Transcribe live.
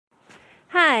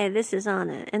Hi, this is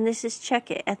Anna, and this is Check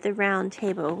It at the Round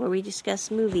Table, where we discuss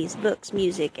movies, books,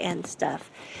 music, and stuff.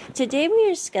 Today we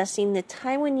are discussing the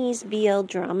Taiwanese BL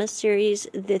drama series,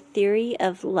 The Theory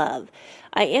of Love.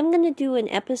 I am going to do an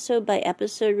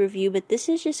episode-by-episode review, but this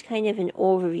is just kind of an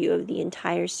overview of the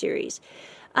entire series.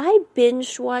 I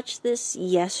binge-watched this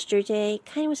yesterday.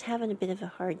 Kind of was having a bit of a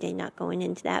hard day not going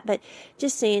into that, but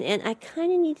just saying, and I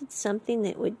kind of needed something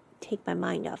that would take my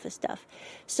mind off of stuff.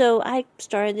 So I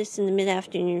started this in the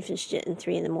mid-afternoon and finished it in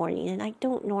 3 in the morning, and I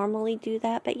don't normally do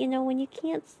that, but when you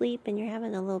can't sleep and you're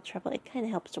having a little trouble, it kind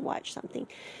of helps to watch something.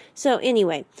 So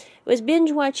anyway, I was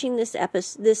binge watching this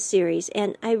series,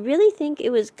 and I really think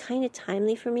it was kind of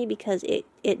timely for me because it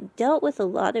dealt with a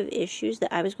lot of issues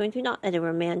that I was going through, not at a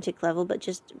romantic level, but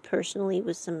just personally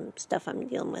with some stuff I'm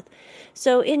dealing with.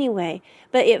 So anyway,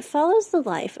 but it follows the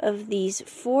life of these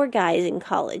 4 guys in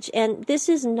college, and this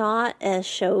is not a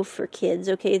show for kids,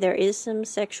 okay? There is some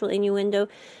sexual innuendo.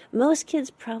 Most kids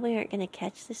probably aren't going to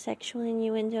catch the sexual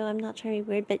innuendo. I'm not trying to be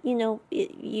weird, but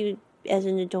you as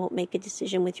an adult make a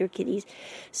decision with your kiddies.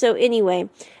 So anyway,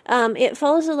 it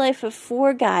follows the life of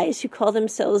 4 guys who call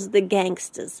themselves the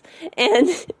Gangstas, and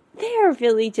they are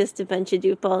really just a bunch of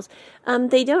doofballs.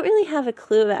 They don't really have a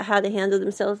clue about how to handle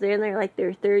themselves. They're in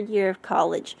their 3rd year of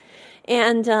college.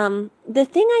 And the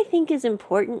thing I think is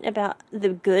important about the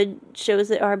good shows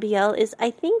that are BL is I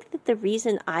think that the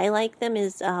reason I like them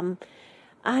is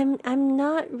I'm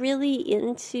not really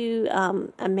into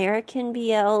American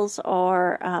BLs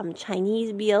or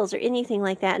Chinese BLs or anything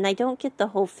like that, and I don't get the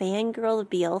whole fangirl of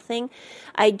BL thing.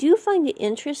 I do find it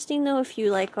interesting, though, if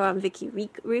you like Vicky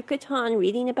Rukaton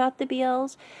reading about the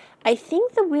BLs. I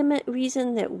think the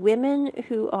reason that women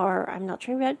who are, I'm not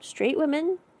talking about straight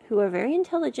women, who are very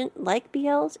intelligent, like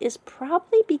BLs, is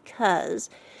probably because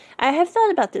I have thought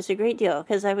about this a great deal,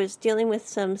 because I was dealing with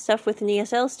some stuff with an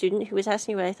ESL student who was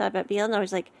asking me what I thought about BL, and I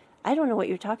was like, I don't know what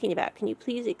you're talking about. Can you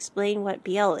please explain what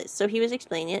BL is? So he was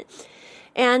explaining it.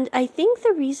 And I think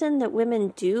the reason that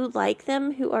women do like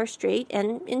them who are straight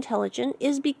and intelligent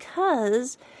is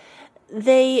because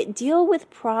they deal with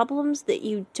problems that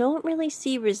you don't really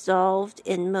see resolved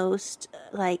in most,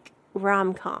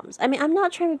 rom-coms. I mean, I'm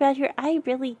not trying to be bad here. I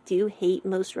really do hate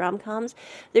most rom-coms.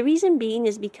 The reason being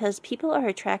is because people are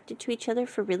attracted to each other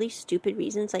for really stupid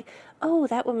reasons, like, oh,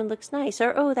 that woman looks nice,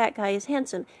 or oh, that guy is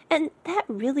handsome. And that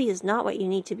really is not what you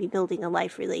need to be building a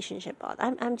life relationship on.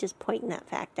 I'm just pointing that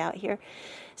fact out here.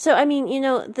 So, I mean,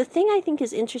 the thing I think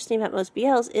is interesting about most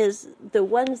BLs is the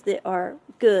ones that are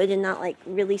good and not,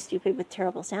 really stupid with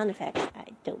terrible sound effects. I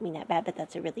don't mean that bad, but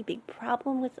that's a really big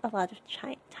problem with a lot of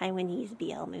Taiwanese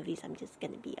BL movies. I'm just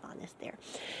going to be honest there.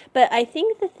 But I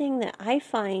think the thing that I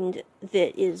find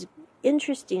that is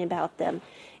interesting about them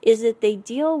is that they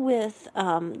deal with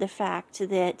the fact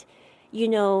that,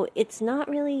 it's not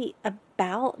really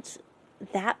about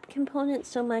that component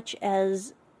so much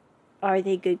as, are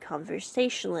they good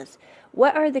conversationalists?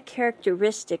 What are the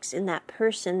characteristics in that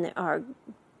person that are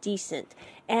decent?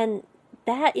 And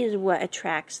that is what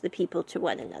attracts the people to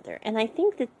one another. And I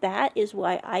think that is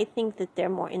why I think that they're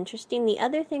more interesting. The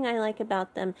other thing I like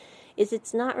about them is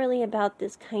it's not really about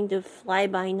this kind of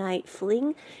fly-by-night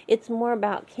fling. It's more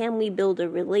about, can we build a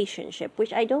relationship?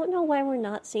 Which I don't know why we're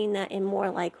not seeing that in more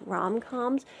like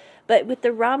rom-coms. But with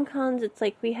the rom-coms, it's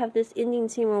like we have this ending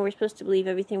scene where we're supposed to believe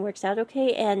everything works out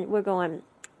okay, and we're going,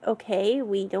 okay,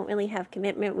 we don't really have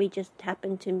commitment, we just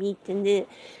happen to meet and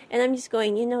I'm just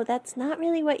going, that's not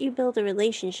really what you build a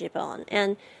relationship on.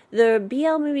 And the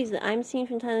BL movies that I'm seeing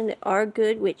from Thailand that are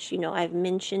good, which, I've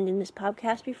mentioned in this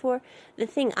podcast before, the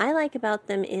thing I like about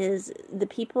them is the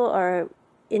people are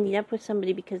ending up with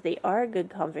somebody because they are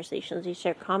good conversations, they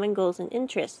share common goals and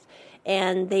interests,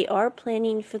 and they are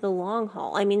planning for the long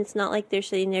haul. I mean, it's not like they're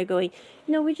sitting there going,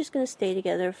 we're just going to stay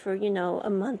together for, a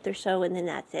month or so, and then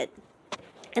that's it.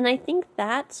 And I think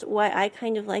that's why I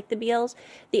kind of like the BLs.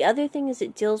 The other thing is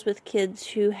it deals with kids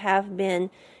who have been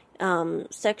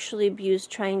sexually abused,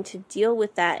 trying to deal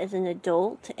with that as an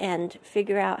adult and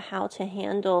figure out how to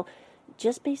handle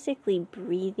just basically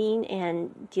breathing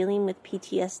and dealing with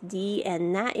PTSD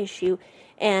and that issue.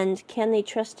 And can they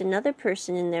trust another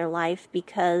person in their life,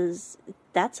 because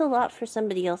that's a lot for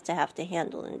somebody else to have to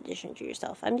handle in addition to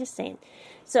yourself. I'm just saying.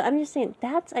 So I'm just saying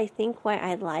that's, I think, why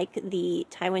I like the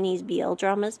Taiwanese BL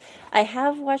dramas. I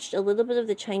have watched a little bit of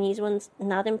the Chinese ones,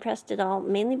 not impressed at all,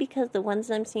 mainly because the ones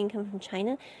that I'm seeing come from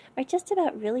China are just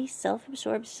about really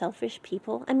self-absorbed, selfish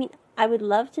people. I mean, I would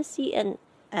love to see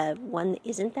one that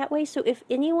isn't that way. So if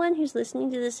anyone who's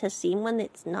listening to this has seen one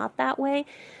that's not that way,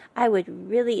 I would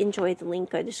really enjoy the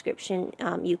link or description.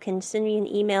 You can send me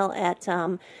an email at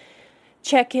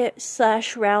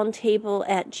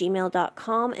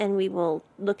checkit/roundtable@gmail.com, and we will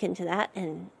look into that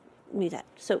and do that.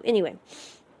 So anyway,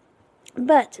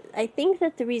 but I think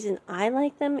that the reason I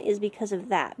like them is because of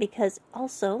that, because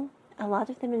also a lot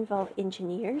of them involve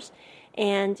engineers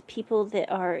and people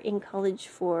that are in college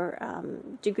for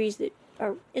degrees that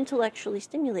are intellectually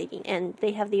stimulating, and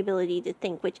they have the ability to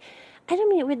think, which I don't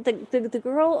mean with the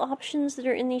girl options that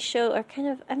are in these show are kind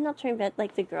of, I'm not talking about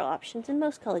like the girl options in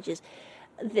most colleges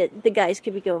that the guys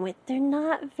could be going with. They're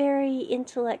not very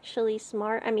intellectually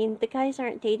smart. I mean, the guys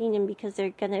aren't dating them because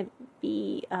they're going to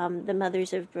be the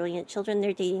mothers of brilliant children.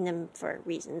 They're dating them for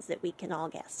reasons that we can all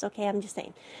guess. Okay, I'm just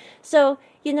saying. So,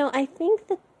 I think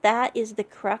that is the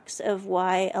crux of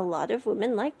why a lot of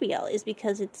women like BL, is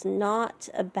because it's not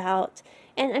about,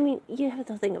 and I mean, you have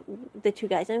the thing of the two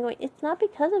guys, and I'm going, it's not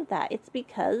because of that. It's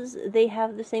because they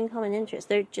have the same common interest.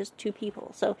 They're just two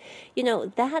people. So,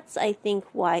 that's, I think,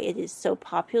 why it is so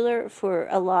popular for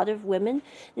a lot of women.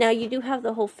 Now, you do have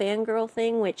the whole fangirl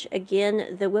thing, which,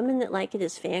 again, the women that like it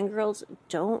as fangirls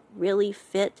don't really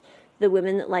fit the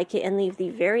women that like it and leave the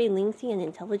very lengthy and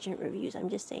intelligent reviews. I'm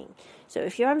just saying. So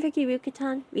if you're on Viki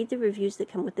Ryukitan, read the reviews that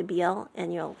come with the BL,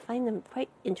 and you'll find them quite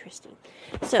interesting.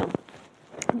 So,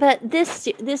 but this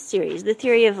series, The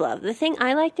Theory of Love, the thing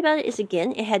I liked about it is,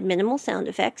 again, it had minimal sound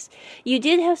effects. You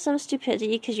did have some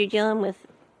stupidity because you're dealing with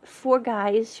 4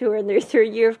 guys who are in their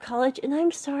 3rd year of college, and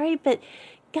I'm sorry, but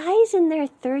guys in their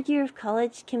 3rd year of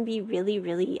college can be really,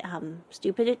 really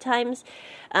stupid at times.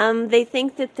 They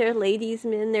think that they're ladies'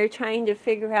 men. They're trying to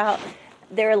figure out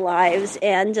their lives.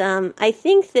 And I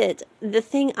think that the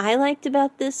thing I liked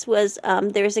about this was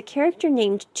there's a character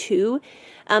named Two.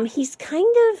 He's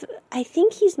kind of, I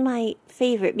think he's my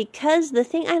favorite, because the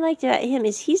thing I liked about him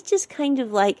is he's just kind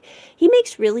of like, he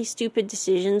makes really stupid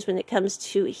decisions when it comes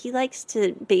to, he likes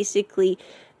to basically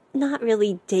not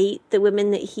really date the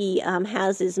women that he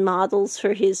has as models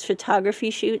for his photography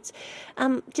shoots.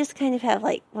 Just kind of have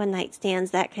like one night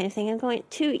stands, that kind of thing. I'm going,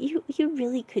 you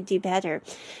really could do better.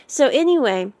 So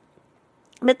anyway,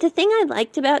 but the thing I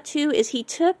liked about Two is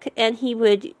he's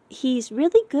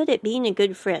really good at being a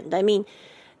good friend. I mean,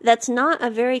 that's not a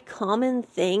very common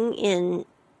thing in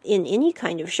any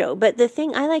kind of show. But the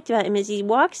thing I liked about him is he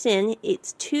walks in,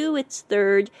 it's Two, it's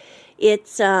Third,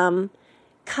 it's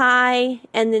Kai,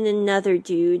 and then another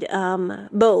dude,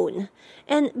 Bone.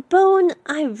 And Bone,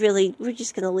 we're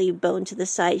just going to leave Bone to the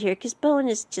side here, because Bone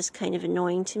is just kind of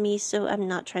annoying to me, so I'm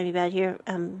not trying to be bad here.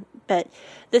 But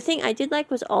the thing I did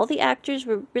like was all the actors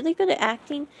were really good at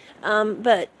acting,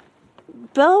 but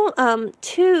Bone,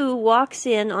 Two walks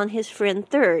in on his friend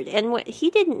Third, and what he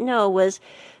didn't know was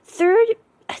Third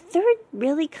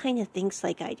really kind of thinks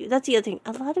like I do. That's the other thing.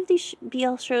 A lot of these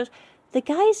BL shows, the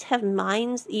guys have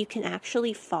minds that you can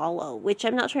actually follow, which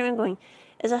I'm not sure I'm going,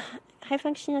 as a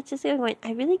high-functioning autistic, I'm going,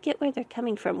 I really get where they're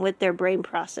coming from with their brain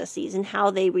processes and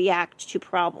how they react to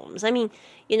problems. I mean,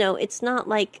 it's not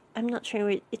like, I'm not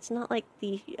sure, it's not like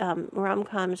the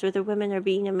rom-coms where the women are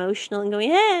being emotional and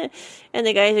going, and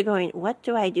the guys are going, what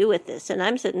do I do with this? And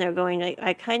I'm sitting there going,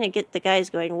 I kind of get the guys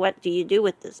going, what do you do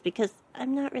with this? Because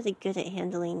I'm not really good at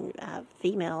handling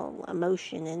female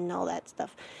emotion and all that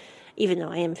stuff. Even though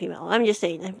I am female. I'm just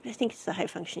saying, I think it's the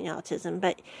high-functioning autism,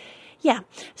 but yeah.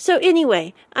 So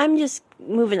anyway, I'm just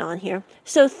moving on here.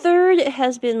 So Third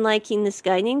has been liking this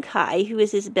guy named Kai, who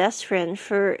is his best friend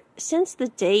since the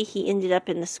day he ended up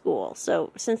in the school.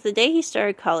 So since the day he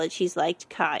started college, he's liked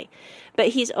Kai. But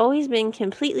he's always been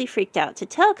completely freaked out to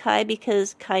tell Kai,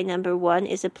 because Kai, number one,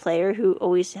 is a player who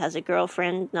always has a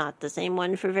girlfriend, not the same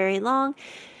one for very long.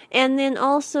 And then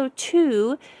also,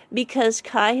 two, because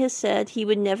Kai has said he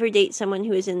would never date someone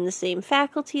who is in the same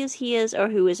faculty as he is or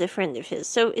who is a friend of his.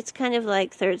 So it's kind of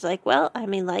like Third's like, well, I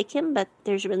may like him, but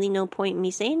there's really no point in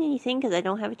me saying anything because I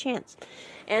don't have a chance.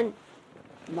 And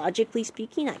logically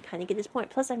speaking, I kind of get his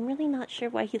point. Plus, I'm really not sure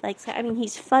why he likes Kai. I mean,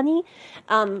 he's funny.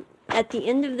 At the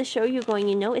end of the show, you're going,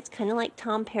 it's kind of like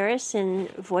Tom Paris and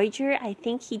Voyager. I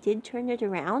think he did turn it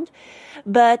around.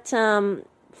 But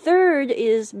Third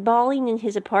is bawling in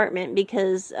his apartment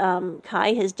because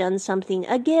Kai has done something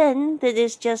again that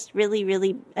is just really,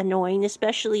 really annoying,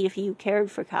 especially if you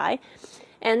cared for Kai.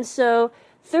 And so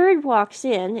Third walks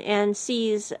in and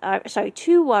sees,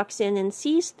 Two walks in and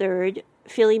sees Third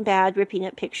feeling bad, ripping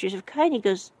up pictures of Kai. And he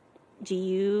goes, do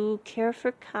you care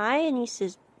for Kai? And he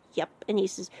says, yep. And he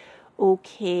says,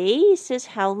 okay. He says,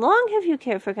 how long have you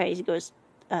cared for Kai? He goes,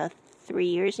 3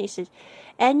 years. And he says,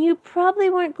 and you probably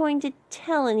weren't going to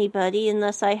tell anybody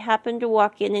unless I happened to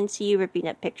walk in and see you ripping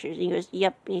up pictures. And he goes,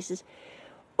 yep. And he says,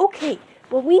 okay,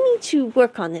 well, we need to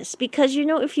work on this because,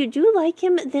 if you do like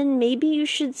him, then maybe you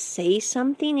should say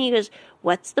something. And he goes,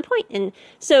 what's the point? And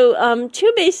so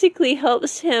Two basically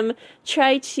helps him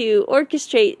try to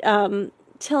orchestrate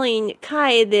telling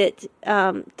Kai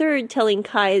that, Third telling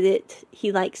Kai that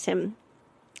he likes him.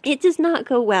 It does not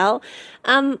go well.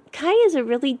 Kai is a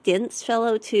really dense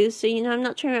fellow too, so I'm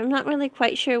not really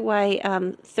quite sure why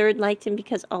Third liked him,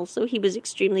 because also he was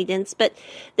extremely dense. But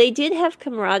they did have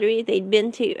camaraderie. They'd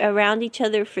been around each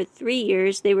other for 3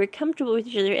 years. They were comfortable with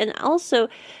each other, and also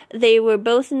they were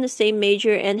both in the same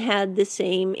major and had the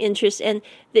same interests. And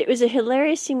there was a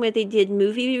hilarious scene where they did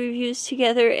movie reviews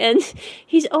together, and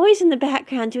he's always in the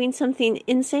background doing something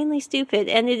insanely stupid,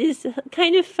 and it is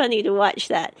kind of funny to watch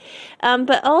that.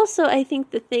 But also, I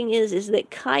think the thing is that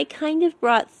Kai kind of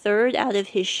brought Third out of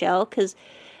his shell, because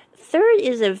Third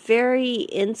is a very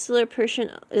insular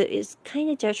person, is kind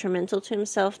of detrimental to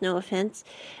himself, no offense,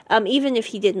 even if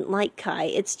he didn't like Kai.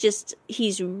 It's just,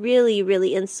 he's really,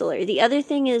 really insular. The other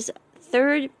thing is,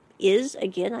 Third is,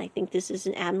 again, I think this is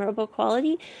an admirable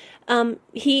quality.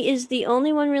 He is the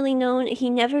only one really known. He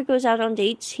never goes out on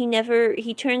dates.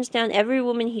 He turns down every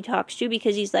woman he talks to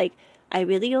because he's like, I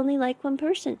really only like one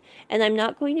person, and I'm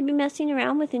not going to be messing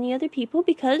around with any other people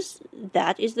because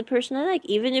that is the person I like.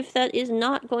 Even if that is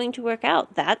not going to work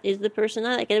out, that is the person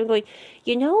I like. And I'm going,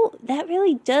 that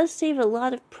really does save a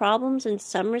lot of problems in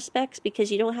some respects,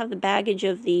 because you don't have the baggage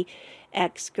of the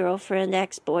ex-girlfriend,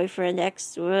 ex-boyfriend,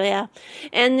 yeah.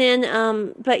 And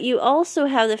then, but you also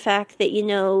have the fact that,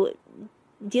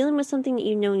 dealing with something that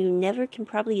you never can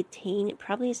probably attain, it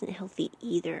probably isn't healthy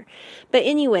either. But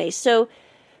anyway, so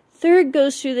Third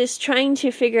goes through this trying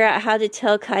to figure out how to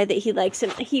tell Kai that he likes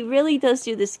him. He really does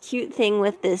do this cute thing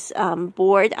with this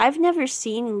board. I've never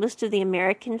seen most of the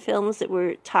American films that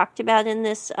were talked about in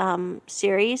this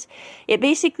series. It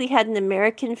basically had an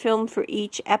American film for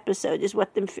each episode, is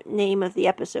what the name of the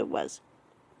episode was.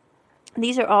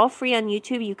 These are all free on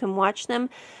YouTube. You can watch them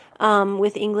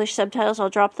with English subtitles.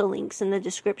 I'll drop the links in the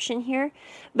description here.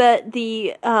 But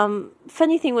the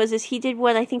funny thing is he did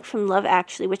one, I think, from Love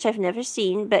Actually, which I've never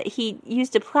seen, but he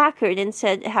used a placard and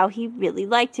said how he really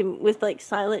liked him, with like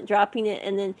silent dropping it,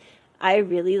 and then, I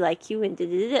really like you, and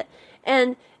da-da-da-da.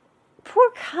 And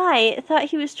poor Kai thought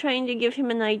he was trying to give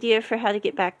him an idea for how to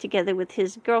get back together with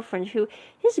his girlfriend,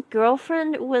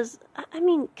 was,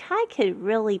 Kai could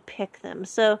really pick them.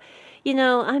 So,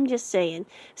 I'm just saying.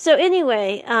 So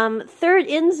anyway, Third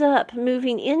ends up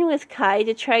moving in with Kai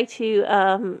to try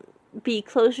to be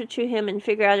closer to him and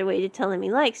figure out a way to tell him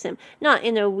he likes him. Not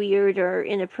in a weird or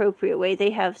inappropriate way.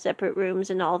 They have separate rooms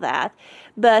and all that.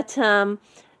 But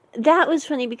that was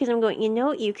funny, because I'm going,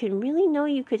 you can really know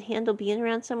you could handle being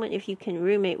around someone if you can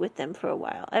roommate with them for a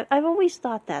while. I've always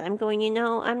thought that. I'm going,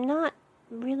 I'm not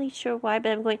really sure why, but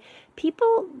I'm going,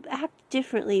 people act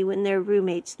differently when they're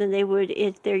roommates than they would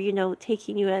if they're,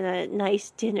 taking you on a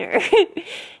nice dinner.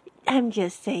 I'm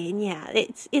just saying, yeah.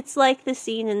 It's like the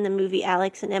scene in the movie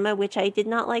Alex and Emma, which I did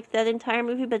not like that entire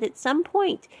movie, but at some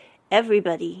point,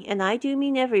 everybody, and I do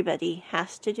mean everybody,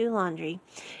 has to do laundry.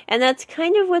 And that's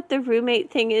kind of what the roommate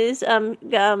thing is.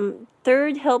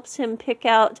 Third helps him pick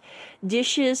out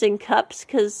dishes and cups,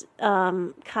 because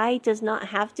Kai does not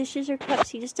have dishes or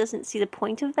cups. He just doesn't see the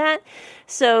point of that.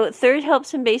 So Third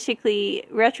helps him basically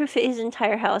retrofit his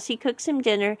entire house. He cooks him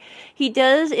dinner. He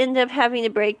does end up having a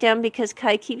breakdown because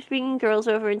Kai keeps bringing girls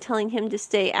over and telling him to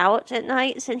stay out at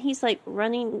nights, and he's like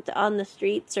running on the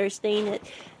streets or staying at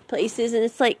places, and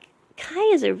it's like, Kai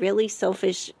is a really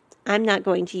selfish, I'm not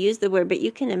going to use the word, but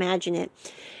you can imagine it.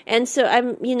 And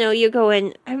so you're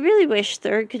going, I really wish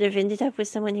Third could have ended up with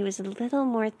someone who was a little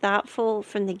more thoughtful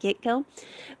from the get-go.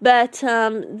 But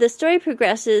the story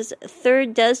progresses.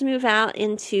 Third does move out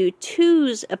into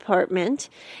Two's apartment,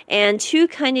 and Two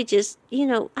kind of just,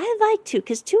 I like Two,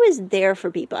 because Two is there for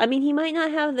people. He might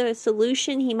not have the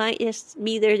solution. He might just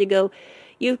be there to go,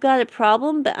 you've got a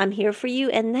problem, but I'm here for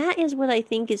you. And that is what I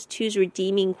think is Two's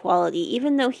redeeming quality,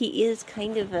 even though he is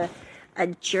kind of a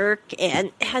jerk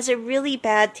and has a really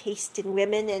bad taste in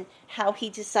women and how he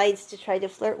decides to try to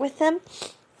flirt with them.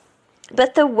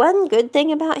 But the one good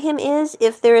thing about him is,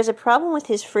 if there is a problem with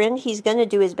his friend, he's going to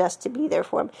do his best to be there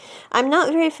for him. I'm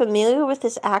not very familiar with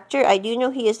this actor. I do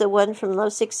know he is the one from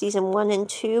Lovesick Season 1 and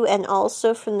 2, and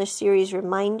also from the series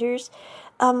Reminders.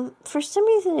 For some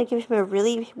reason, they give him a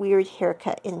really weird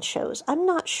haircut in shows. I'm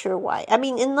not sure why.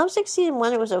 In Lovesick Season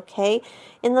 1, it was okay.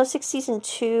 In Lovesick Season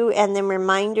 2, and then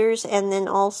Reminders, and then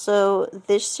also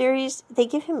this series, they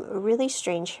give him a really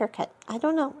strange haircut. I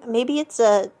don't know. Maybe it's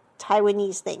a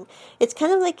Taiwanese thing. It's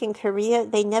kind of like in Korea,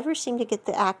 they never seem to get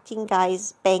the acting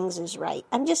guys' bangs right.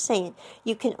 I'm just saying,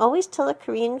 you can always tell a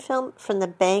Korean film from the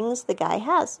bangs the guy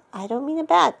has. I don't mean it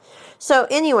bad. So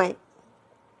anyway,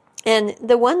 and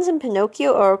the ones in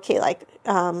Pinocchio are okay, like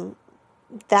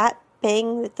that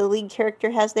bang that the lead character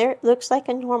has there looks like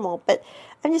a normal, but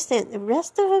I'm just saying the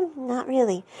rest of them, not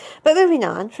really. But moving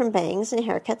on from bangs and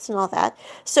haircuts and all that.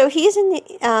 So he's in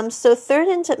the, so third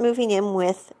ends up moving in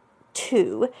with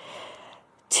two.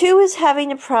 Two is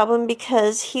having a problem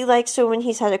because he likes a woman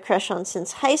he's had a crush on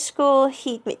since high school.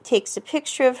 He takes a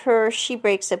picture of her. She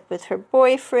breaks up with her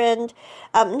boyfriend.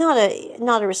 Not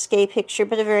a risque picture,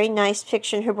 but a very nice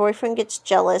picture. And her boyfriend gets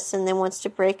jealous and then wants to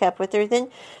break up with her. Then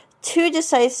Two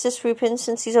decides to swoop in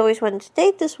since he's always wanted to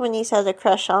date this one he's had a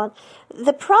crush on.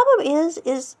 The problem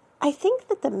is I think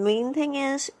that the main thing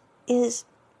is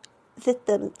that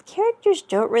the characters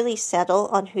don't really settle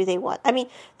on who they want. I mean,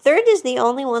 third is the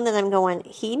only one that I'm going,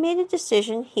 he made a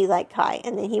decision, he liked Kai,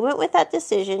 and then he went with that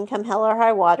decision, come hell or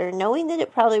high water, knowing that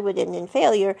it probably would end in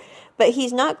failure, but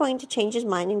he's not going to change his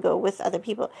mind and go with other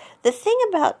people. The thing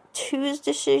about Two's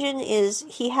decision is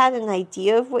he had an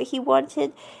idea of what he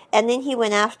wanted, and then he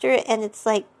went after it, and it's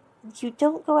like, you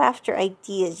don't go after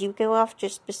ideas, you go after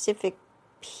specific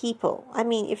people. I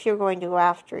mean, if you're going to go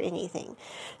after anything.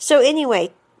 So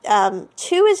anyway,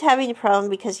 Two is having a problem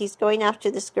because he's going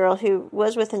after this girl who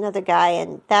was with another guy,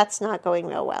 and that's not going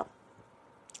real well.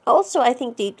 Also, I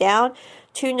think deep down,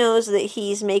 Two knows that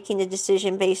he's making a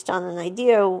decision based on an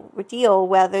ideal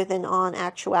rather than on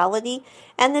actuality,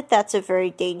 and that that's a very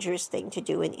dangerous thing to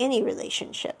do in any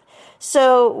relationship.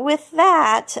 So with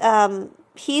that,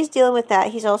 he's dealing with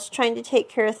that. He's also trying to take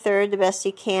care of Third the best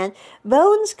he can.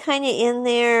 Bone's kind of in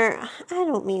there. I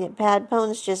don't mean it bad.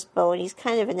 Bone's just Bone. He's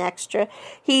kind of an extra.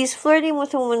 He's flirting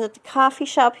with a woman at the coffee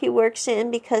shop he works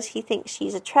in because he thinks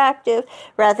she's attractive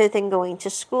rather than going to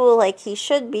school like he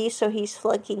should be, so he's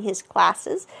flunking his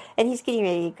classes, and he's getting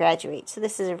ready to graduate. So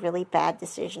this is a really bad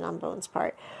decision on Bone's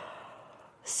part.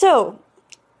 So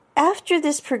after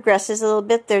this progresses a little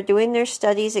bit, they're doing their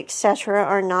studies, etc.,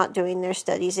 or not doing their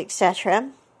studies, etc.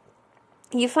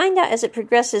 You find out as it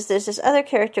progresses, there's this other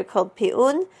character called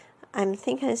Pi-un, I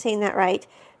think I'm saying that right,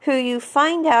 who you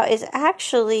find out is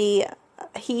actually,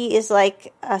 he is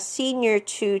like a senior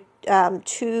to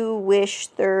Two, Wish,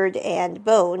 Third, and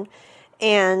Bone,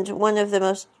 and one of the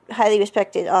most highly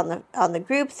respected on the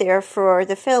group there for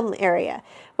the film area.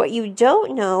 What you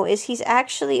don't know is he's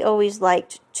actually always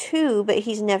liked Two, but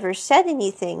he's never said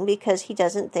anything because he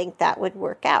doesn't think that would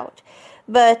work out.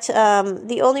 But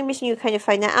the only reason you kind of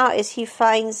find that out is he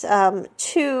finds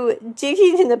Two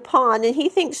digging in the pond, and he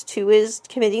thinks Two is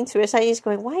committing suicide. He's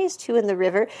going, why is Two in the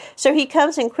river? So he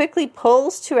comes and quickly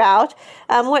pulls Two out.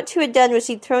 What Two had done was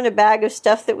he'd thrown a bag of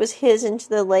stuff that was his into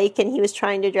the lake, and he was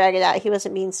trying to drag it out. He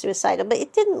wasn't being suicidal, but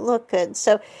it didn't look good.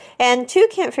 So, and Two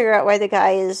can't figure out why the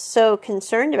guy is so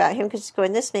concerned about him, because he's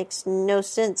going, this makes no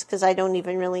sense, because I don't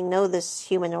even really know this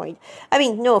humanoid. I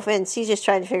mean, no offense, he's just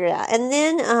trying to figure it out. And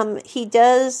then he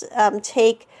does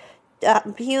take,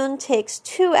 Pi-un takes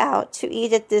Two out to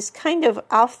eat at this kind of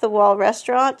off-the-wall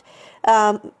restaurant.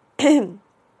 And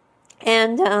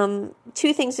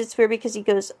Two thinks it's weird because he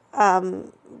goes,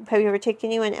 have you ever taken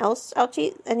anyone else out to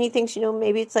eat? And he thinks,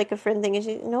 maybe it's like a friend thing. And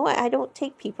she's, no, I don't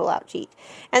take people out to eat.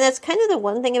 And that's kind of the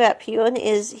one thing about Pi-un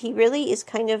is he really is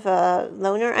kind of a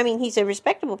loner. I mean, he's a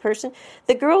respectable person.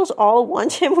 The girls all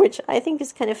want him, which I think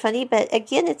is kind of funny. But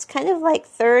again, it's kind of like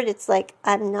Third. It's like,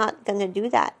 I'm not going to do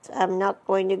that. I'm not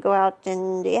going to go out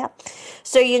and, yeah.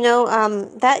 So,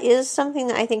 that is something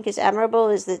that I think is admirable,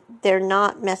 is that they're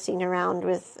not messing around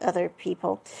with other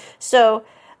people. So,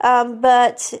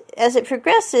 but as it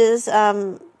progresses,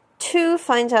 Two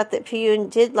finds out that Pi-un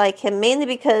did like him, mainly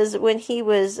because when he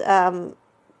was,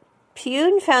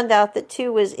 Pi-un found out that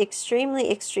Two was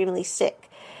extremely, extremely sick.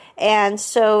 And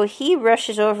so he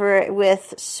rushes over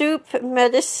with soup,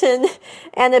 medicine,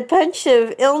 and a bunch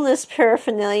of illness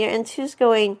paraphernalia, and Two's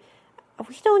going,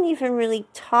 we don't even really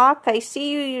talk. I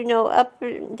see you, up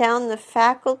and down the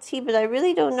faculty, but I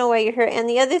really don't know why you're here. And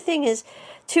the other thing is,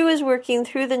 Two is working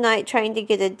through the night trying to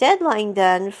get a deadline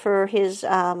done for his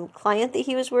client that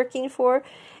he was working for.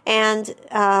 And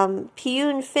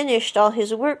Pi-un finished all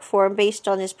his work for him based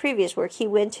on his previous work. He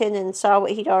went in and saw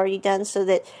what he'd already done so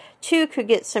that Two could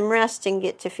get some rest and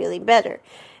get to feeling better.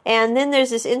 And then there's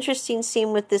this interesting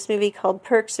scene with this movie called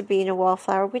Perks of Being a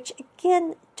Wallflower, which,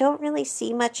 again, don't really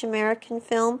see much American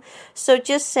film. So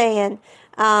just saying,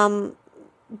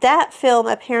 that film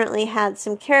apparently had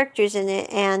some characters in it,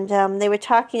 and they were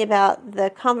talking about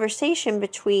the conversation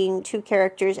between two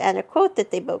characters and a quote that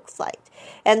they both liked.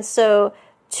 And so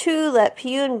to let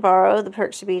Piyun borrow the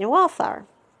perks of being a wallflower.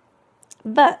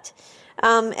 But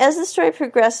as the story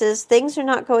progresses, things are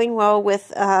not going well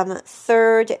with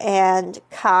Third and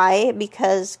Kai,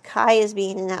 because Kai is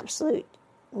being an absolute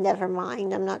never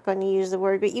mind. I'm not going to use the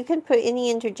word, but you can put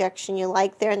any interjection you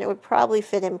like there, and it would probably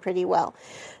fit in pretty well.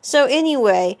 So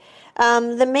anyway,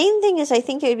 the main thing is I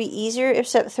think it would be easier if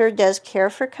Third does care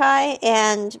for Kai,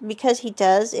 and because he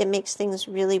does, it makes things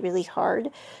really, really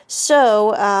hard.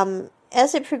 So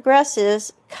as it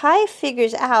progresses, Kai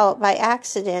figures out by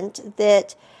accident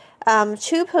that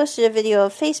Chu posted a video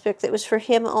of Facebook that was for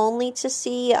him only to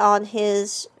see on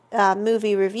his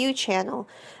movie review channel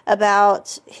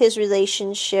about his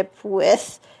relationship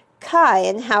with Kai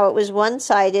and how it was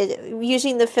one-sided,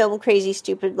 using the film Crazy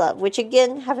Stupid Love, which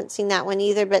again, haven't seen that one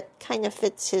either, but kind of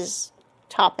fits his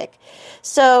topic.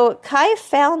 So Kai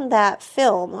found that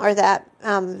film, or that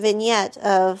vignette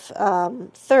of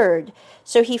Third.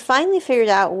 So he finally figured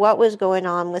out what was going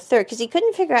on with Third, because he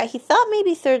couldn't figure out, he thought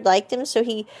maybe Third liked him, so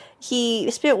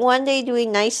he spent one day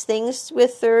doing nice things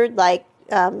with Third, like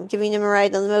giving him a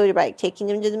ride on the motorbike, taking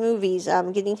him to the movies,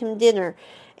 getting him dinner,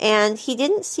 and he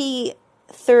didn't see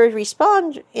Third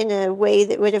respond in a way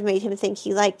that would have made him think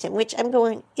he liked him, which I'm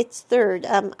going, it's Third.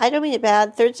 I don't mean it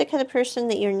bad. Third's the kind of person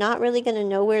that you're not really going to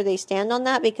know where they stand on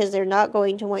that, because they're not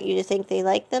going to want you to think they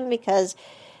like them, because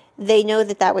they know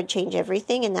that that would change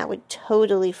everything, and that would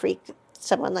totally freak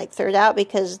someone like Third out,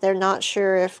 because they're not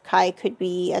sure if Kai could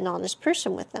be an honest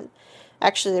person with them.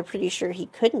 Actually, they're pretty sure he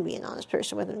couldn't be an honest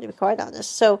person with them, to be quite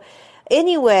honest. So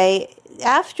anyway,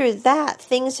 after that,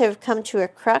 things have come to a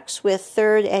crux with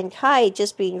Third and Kai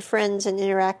just being friends and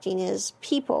interacting as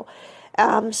people.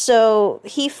 So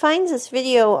he finds this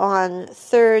video on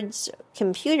Third's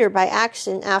computer by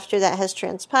accident after that has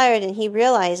transpired, and he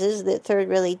realizes that Third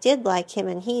really did like him,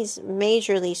 and he's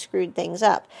majorly screwed things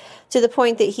up, to the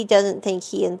point that he doesn't think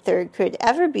he and Third could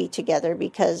ever be together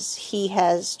because he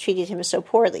has treated him so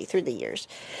poorly through the years.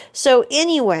 So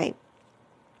anyway,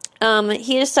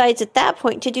 he decides at that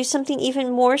point to do something even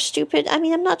more stupid. I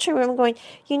mean, I'm not sure where I'm going.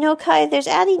 You know, Kai, there's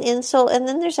adding insult, and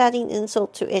then there's adding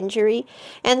insult to injury.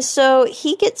 And so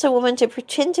he gets a woman to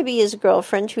pretend to be his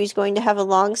girlfriend, who he's going to have a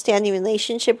long-standing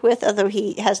relationship with, although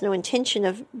he has no intention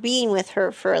of being with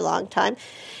her for a long time.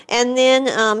 And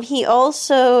then he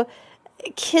also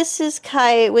kisses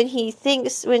Kai when he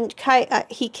kisses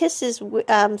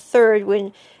Third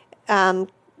when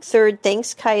Third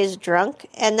thinks Kai is drunk,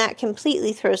 and that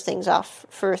completely throws things off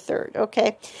for Third,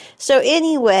 okay? So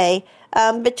anyway,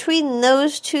 between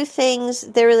those two things,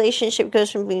 their relationship goes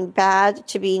from being bad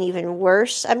to being even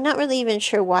worse. I'm not really even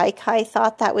sure why Kai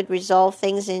thought that would resolve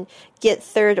things and get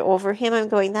Third over him. I'm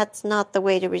going, that's not the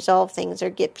way to resolve things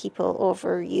or get people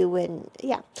over you, and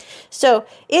yeah. So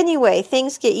anyway,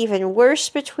 things get even worse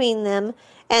between them.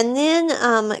 And then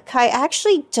Kai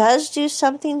actually does do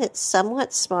something that's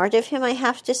somewhat smart of him, I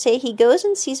have to say. He goes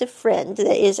and sees a friend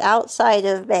that is outside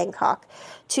of Bangkok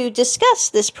to discuss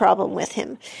this problem with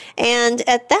him. And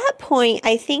at that point,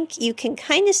 I think you can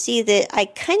kind of see that I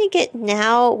kind of get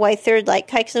now why Third liked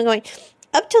Kai, because I'm going,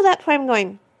 up till that point I'm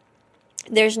going,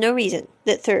 there's no reason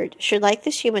that Third should like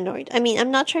this humanoid. I mean,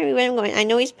 I'm not trying to be where I'm going. I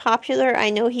know he's popular. I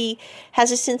know he has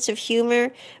a sense of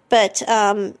humor, but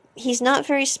he's not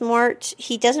very smart.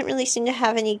 He doesn't really seem to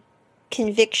have any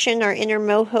conviction or inner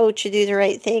mojo to do the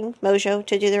right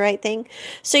thing.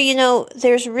 So, you know,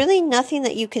 there's really nothing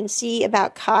that you can see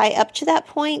about Kai up to that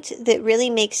point that really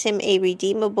makes him a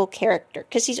redeemable character,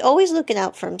 because he's always looking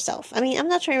out for himself. I mean, I'm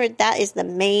not sure that is the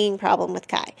main problem with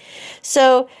Kai.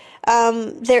 So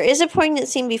there is a poignant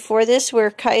scene before this where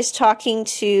Kai's talking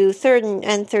to Third,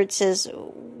 and Third says,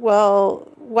 well,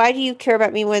 why do you care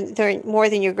about me more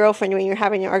than your girlfriend when you're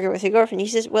having an argument with your girlfriend? He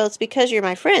says, well, it's because you're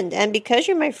my friend. And because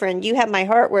you're my friend, you have my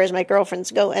heart, whereas my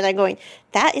girlfriends go. And I'm going,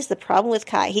 that is the problem with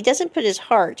Kai. He doesn't put his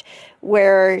heart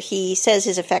where he says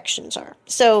his affections are.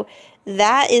 So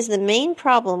that is the main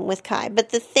problem with Kai. But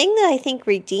the thing that I think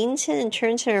redeems him and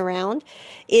turns him around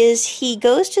is he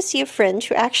goes to see a friend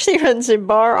who actually runs a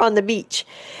bar on the beach.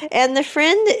 And the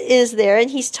friend is there, and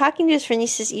he's talking to his friend. He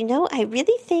says, you know, I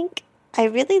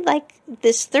really like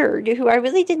this Third, who I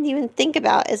really didn't even think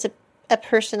about as a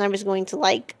person I was going to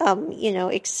like,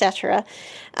 etc.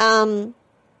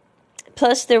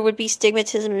 Plus, there would be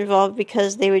stigmatism involved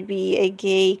because they would be a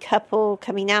gay couple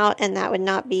coming out, and that would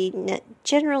not be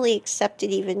generally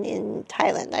accepted even in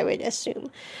Thailand, I would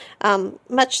assume,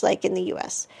 much like in the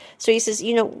U.S. So he says,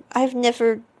 you know, I've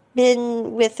never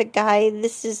been with a guy.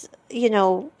 This is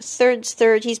third's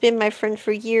third. He's been my friend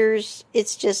for years.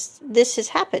 It's just, this has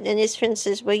happened. And his friend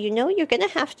says, well, you're going to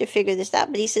have to figure this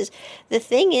out. But he says, the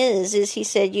thing is he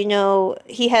said,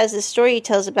 he has this story he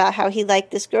tells about how he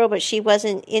liked this girl, but she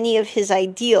wasn't any of his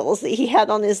ideals that he had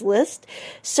on his list.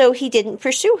 So he didn't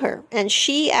pursue her. And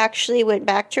she actually went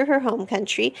back to her home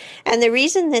country. And the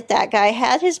reason that guy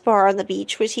had his bar on the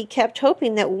beach was he kept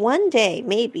hoping that one day,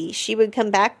 maybe, she would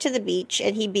come back to the beach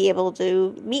and he'd be able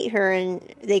to meet her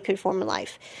and they could form a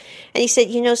life. And he said,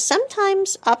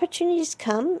 sometimes opportunities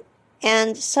come,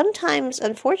 and sometimes,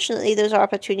 unfortunately, those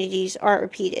opportunities aren't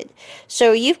repeated.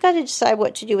 So you've got to decide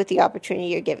what to do with the opportunity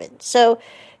you're given. So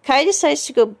Kai decides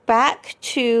to go back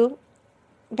to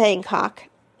Bangkok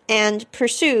and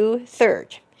pursue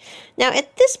Third. Now,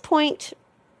 at this point,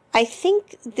 I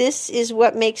think this is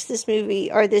what makes this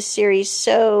movie or this series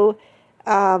so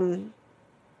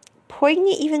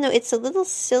poignant, even though it's a little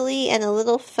silly and a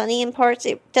little funny in parts.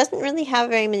 It doesn't really have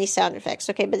very many sound effects,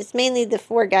 okay, but it's mainly the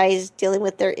four guys dealing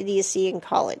with their idiocy in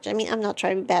college. I mean, I'm not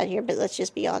trying to be bad here, but let's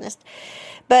just be honest.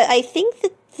 But I think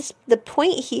that the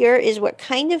point here is what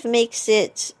kind of makes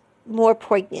it more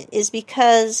poignant is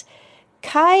because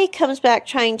Kai comes back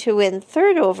trying to win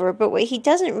Third over, but what he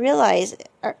doesn't realize,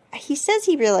 or he says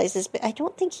he realizes, but I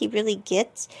don't think he really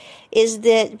gets, is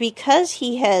that because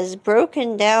he has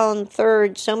broken down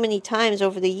Third so many times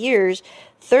over the years,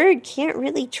 Third can't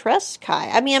really trust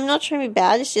Kai. I mean, I'm not trying to be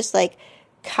bad, it's just like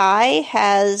Kai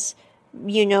has,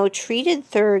 treated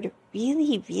Third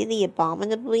really, really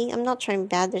abominably. I'm not trying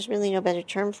bad. There's really no better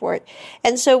term for it.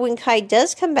 And so when Kai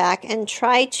does come back and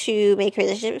try to make a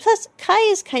relationship, plus Kai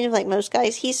is kind of like most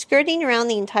guys. He's skirting around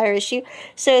the entire issue.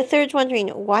 So Third's wondering,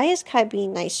 why is Kai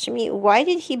being nice to me? Why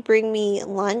did he bring me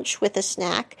lunch with a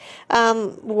snack?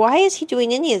 Why is he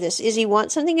doing any of this? Is he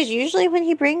want something? Because usually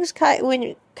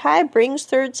when Kai brings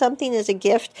Third something as a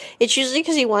gift, it's usually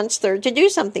because he wants Third to do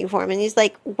something for him. And he's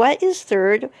like, what is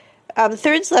Third?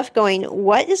 Third's left going,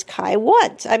 what does Kai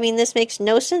want? I mean, this makes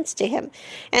no sense to him.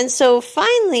 And so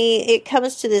finally, it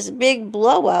comes to this big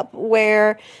blow up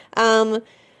where Kai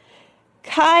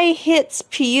hits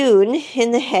Pyun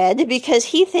in the head because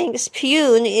he thinks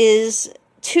Pyun is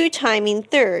two-timing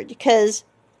Third, because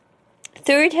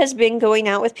Third has been going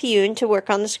out with Pyun to work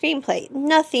on the screenplay.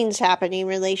 Nothing's happening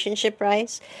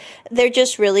relationship-wise. They're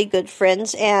just really good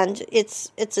friends, and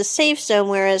it's a safe zone,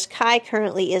 whereas Kai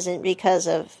currently isn't because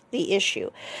of the issue.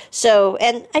 So,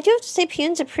 and I do have to say,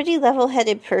 Pyun's a pretty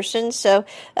level-headed person, so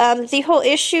the whole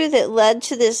issue that led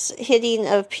to this hitting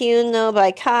of Pyun, though, by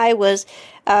Kai was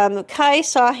Kai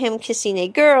saw him kissing a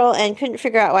girl and couldn't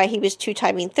figure out why he was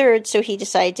two-timing Third, so he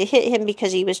decided to hit him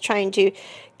because he was trying to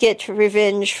get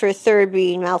revenge for Third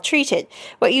being maltreated.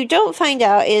 What you don't find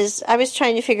out is, I was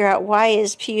trying to figure out why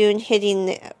was Pyun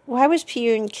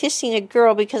kissing a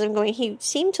girl, because I'm going, he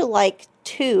seemed to like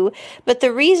Two, but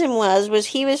the reason was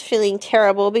he was feeling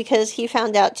terrible because he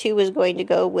found out Two was going to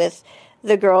go with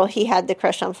the girl he had the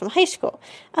crush on from high school.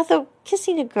 Although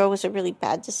kissing a girl was a really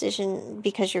bad decision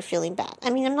because you're feeling bad. I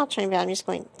mean, I'm not trying to be bad, I'm just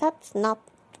going, that's not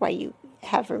why you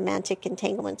have romantic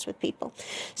entanglements with people.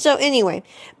 So anyway,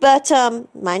 but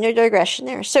minor digression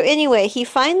there. So anyway,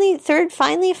 Third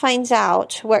finally finds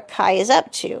out what Kai is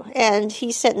up to, and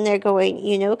he's sitting there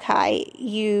going, Kai,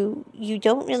 you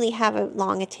don't really have a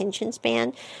long attention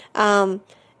span.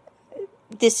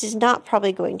 This is not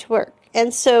probably going to work.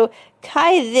 And so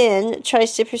Kai then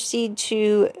tries to proceed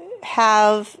to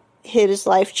have his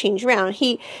life change around.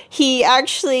 He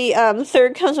actually,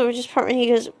 Third comes over to his apartment and he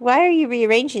goes, why are you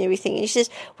rearranging everything? And he says,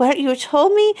 well, you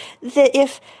told me that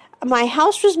if my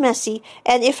house was messy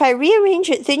and if I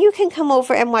rearrange it, then you can come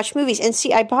over and watch movies. And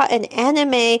see, I bought an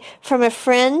anime from a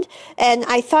friend and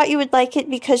I thought you would like it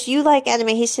because you like anime.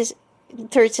 He says,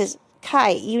 Third says, Kai,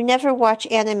 you never watch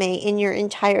anime in your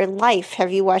entire life.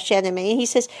 Have you watched anime? And he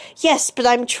says, yes, but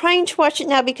I'm trying to watch it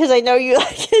now because I know you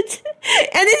like it.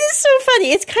 And it is so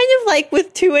funny. It's kind of like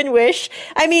with Two and Wish.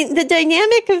 I mean, the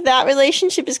dynamic of that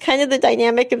relationship is kind of the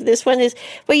dynamic of this one is,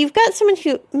 well, you've got someone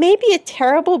who may be a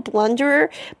terrible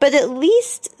blunderer, but at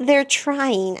least they're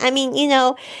trying. I mean,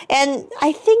 and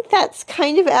I think that's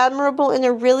kind of admirable in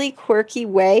a really quirky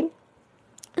way.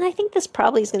 And I think this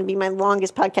probably is going to be my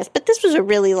longest podcast, but this was a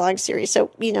really long series, so,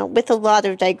 with a lot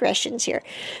of digressions here.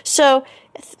 So,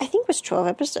 I think it was 12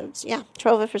 episodes. Yeah,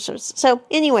 12 episodes. So,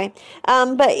 anyway,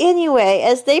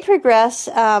 as they progress,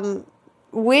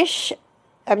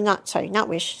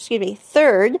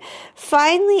 Third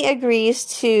finally agrees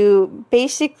to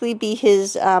basically be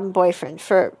his boyfriend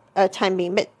for a time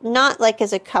being, but not like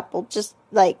as a couple, just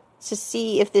like to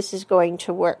see if this is going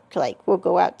to work. Like, we'll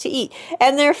go out to eat.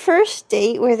 And their first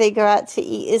date where they go out to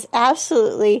eat is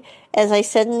absolutely, as I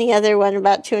said in the other one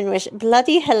about Two and Wish,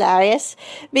 bloody hilarious,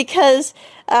 because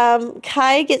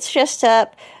Kai gets dressed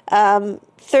up.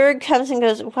 Third comes and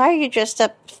goes, why are you dressed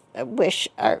up,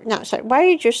 why are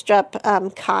you dressed up,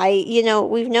 Kai? You know,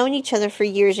 we've known each other for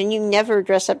years and you never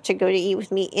dress up to go to eat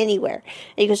with me anywhere.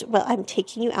 And he goes, well, I'm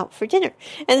taking you out for dinner.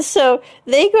 And so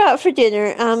they go out for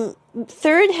dinner.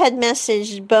 Third had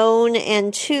messaged Bone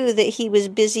and Two that he was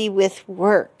busy with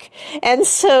work. And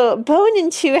so Bone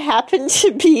and Two happened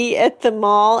to be at the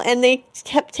mall, and they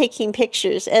kept taking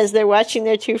pictures as they're watching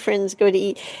their two friends go to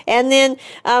eat. And then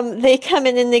they come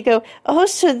in and they go, oh,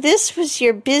 so this was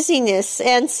your busyness.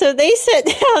 And so they sit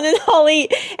down and all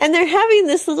eat, and they're having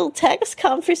this little text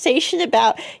conversation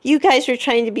about, you guys were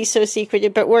trying to be so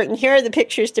secretive but weren't, and here are the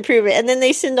pictures to prove it. And then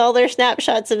they send all their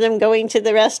snapshots of them going to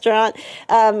the restaurant,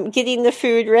 getting the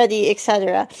food ready,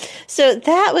 etc. So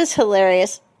that was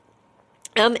hilarious.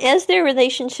 As their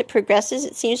relationship progresses,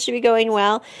 it seems to be going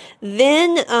well.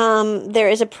 Then there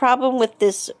is a problem with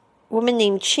this woman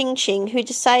named Ching Ching, who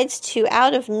decides to,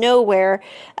 out of nowhere,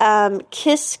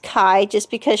 kiss Kai just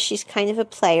because she's kind of a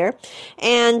player.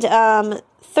 And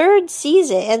Third sees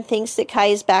it and thinks that Kai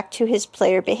is back to his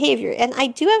player behavior. And I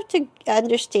do have to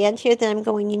understand here that I'm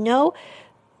going,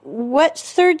 what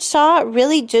Third saw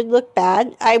really did look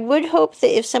bad. I would hope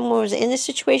that if someone was in a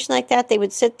situation like that, they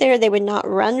would sit there, they would not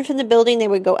run from the building, they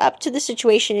would go up to the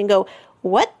situation and go,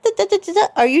 what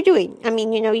are you doing? I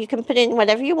mean, you can put in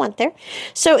whatever you want there.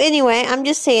 So anyway, I'm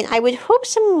just saying, I would hope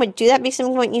someone would do that, because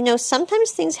I'm going, sometimes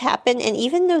things happen, and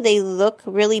even though they look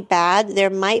really bad,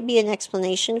 there might be an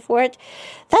explanation for it.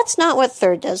 That's not what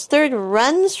Third does. Third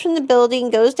runs from the building,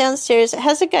 goes downstairs,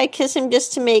 has a guy kiss him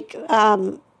just to make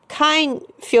Kai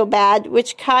feel bad,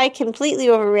 which Kai completely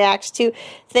overreacts to,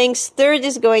 thinks Third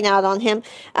is going out on him.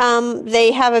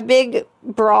 They have a big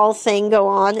brawl thing go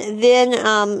on. Then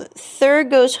Third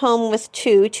goes home with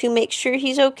Two to make sure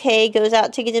he's okay, goes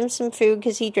out to get him some food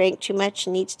because he drank too much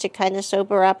and needs to kind of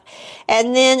sober up.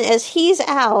 And then as he's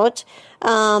out,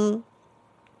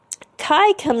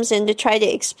 Kai comes in to try to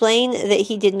explain that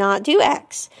he did not do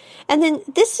X. And then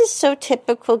this is so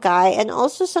typical Guy, and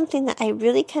also something that I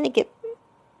really kind of get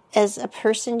as a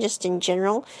person just in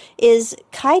general, is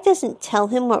Kai doesn't tell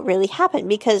him what really happened,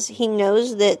 because he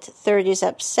knows that Third is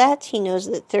upset. He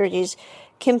knows that Third is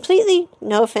completely,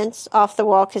 no offense, off the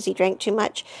wall because he drank too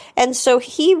much. And so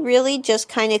he really just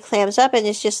kind of clams up and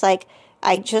is just like,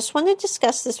 I just want to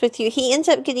discuss this with you. He ends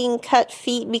up getting cut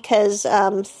feet because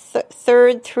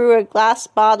Third threw a glass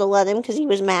bottle at him because he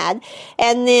was mad.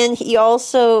 And then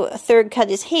Third cut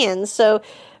his hands. So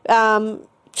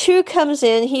Two comes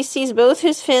in, he sees both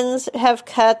his fins have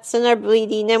cuts and are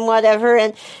bleeding and whatever,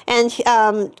 and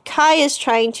Kai is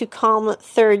trying to calm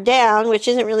Third down, which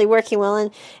isn't really working well,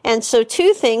 and so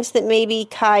Two thinks that maybe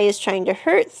Kai is trying to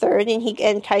hurt Third,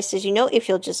 and Kai says, if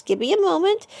you'll just give me a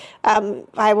moment,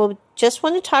 I will just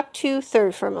want to talk to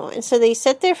Third for a moment. And so they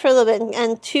sit there for a little bit,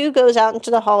 and Two goes out into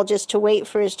the hall just to wait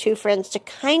for his two friends to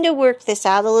kind of work this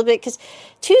out a little bit, because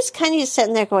Two's kind of just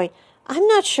sitting there going, I'm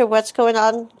not sure what's going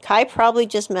on. Kai probably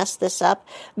just messed this up,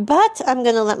 but I'm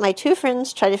going to let my two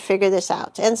friends try to figure this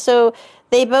out. And so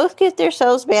they both get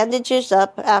themselves bandages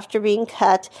up after being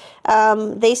cut.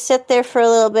 They sit there for a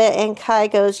little bit, and Kai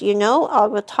goes, I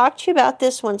will talk to you about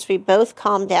this once we both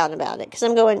calm down about it. Because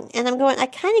I'm going, I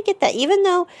kind of get that. Even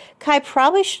though Kai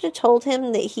probably should have told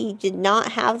him that he did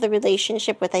not have the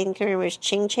relationship with, I think her name was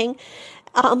Ching Ching,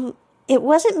 it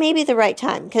wasn't maybe the right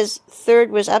time, because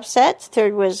Third was upset,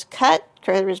 Third was cut,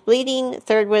 Third was bleeding,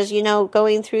 Third was,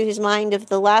 going through his mind of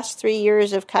the last 3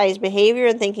 years of Kai's behavior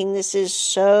and thinking this is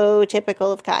so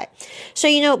typical of Kai.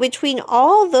 So, between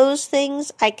all those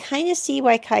things, I kind of see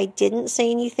why Kai didn't say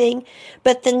anything.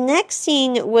 But the next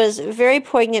scene was very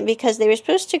poignant, because they were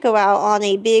supposed to go out on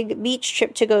a big beach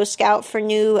trip to go scout for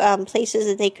new places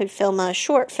that they could film a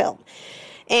short film.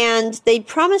 And they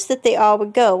promised that they all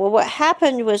would go. Well, what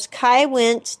happened was Kai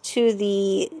went to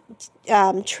the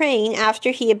train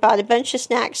after he had bought a bunch of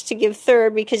snacks to give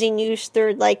Third, because he knew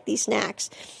Third liked these snacks.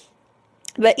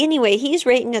 But anyway, he's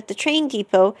waiting at the train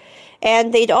depot,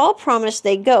 and they'd all promised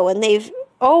they'd go, and they've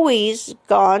always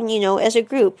gone, as a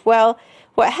group. Well,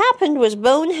 what happened was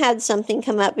Bone had something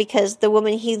come up because the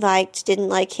woman he liked didn't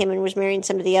like him and was marrying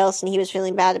somebody else, and he was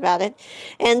feeling bad about it.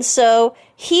 And so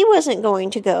he wasn't going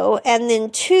to go. And then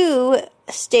Two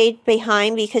stayed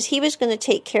behind because he was going to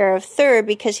take care of Third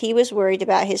because he was worried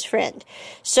about his friend.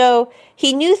 So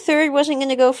he knew Third wasn't going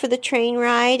to go for the train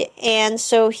ride, and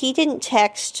so he didn't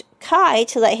text Kai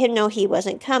to let him know he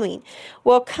wasn't coming.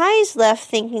 Well, Kai's left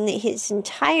thinking that his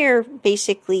entire,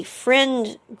 basically,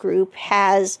 friend group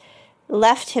has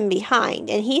left him behind,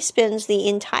 and he spends the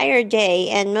entire day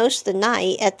and most of the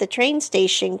night at the train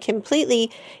station completely,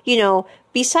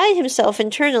 beside himself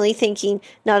internally, thinking,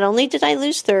 not only did I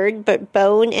lose Third, but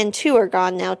Bone and 2 are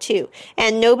gone now too.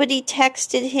 And nobody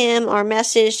texted him or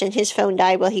messaged, and his phone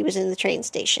died while he was in the train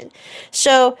station.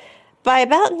 So by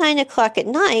about 9 o'clock at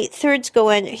night,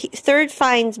 Third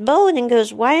finds Bone and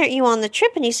goes, why aren't you on the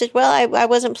trip? And he said, well, I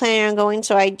wasn't planning on going,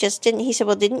 so I just didn't. He said,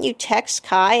 well, didn't you text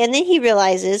Kai? And then he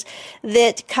realizes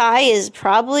that Kai is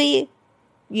probably,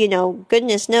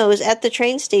 goodness knows, at the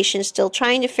train station still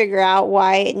trying to figure out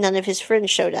why none of his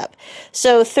friends showed up.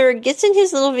 So Third gets in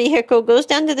his little vehicle, goes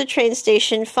down to the train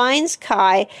station, finds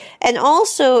Kai, and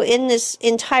also in this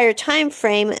entire time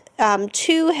frame,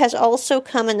 2 has also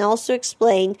come and also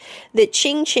explained that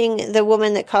Ching Ching, the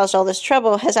woman that caused all this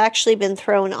trouble, has actually been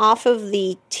thrown off of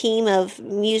the team of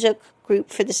music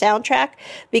group for the soundtrack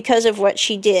because of what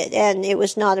she did, and it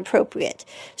was not appropriate.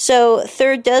 So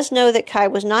Third does know that Kai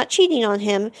was not cheating on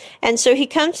him, and so he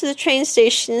comes to the train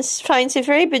station and finds a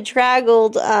very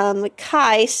bedraggled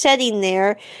Kai sitting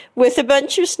there with a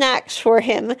bunch of snacks for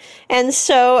him. And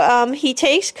so he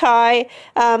takes Kai,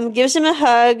 gives him a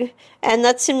hug, and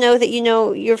lets him know that,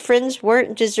 your friends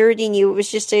weren't deserting you. It was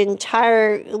just an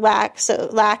entire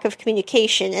lack of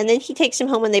communication. And then he takes him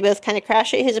home, and they both kind of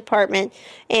crash at his apartment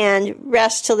and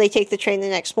rest till they take the train the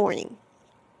next morning.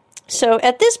 So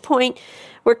at this point,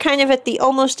 we're kind of at the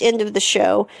almost end of the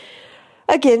show.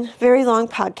 Again, very long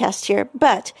podcast here.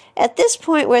 But at this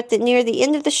point, we're near the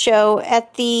end of the show.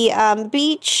 At the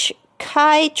beach,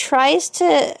 Kai tries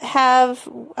to have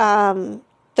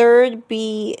Third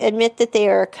admit that they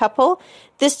are a couple.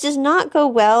 This does not go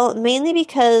well, mainly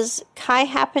because Kai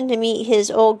happened to meet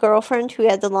his old girlfriend who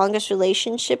had the longest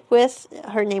relationship with.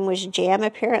 Her name was Jam,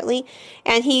 apparently,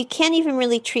 and he can't even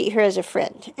really treat her as a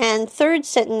friend. And Third's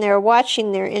sitting there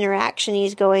watching their interaction.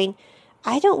 He's going,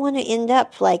 I don't want to end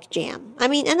up like Jam. I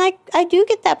mean, and I do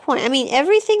get that point. I mean,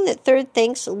 everything that Third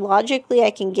thinks logically I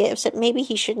can get, except maybe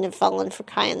he shouldn't have fallen for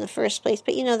Kai in the first place,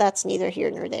 but that's neither here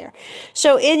nor there.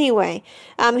 So anyway,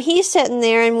 he's sitting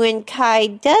there, and when Kai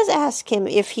does ask him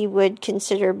if he would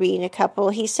consider being a couple,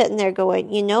 he's sitting there going,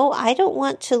 I don't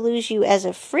want to lose you as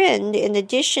a friend in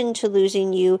addition to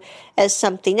losing you as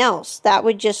something else. That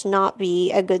would just not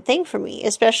be a good thing for me,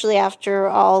 especially after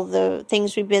all the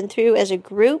things we've been through as a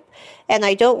group. And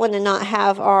I don't want to not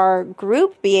have our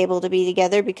group be able to be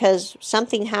together because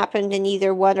something happened and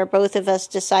either one or both of us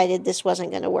decided this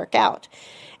wasn't going to work out.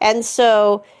 And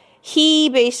so he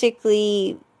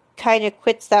basically kind of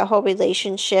quits that whole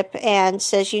relationship and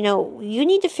says, you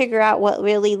need to figure out what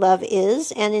really love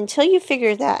is. And until you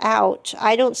figure that out,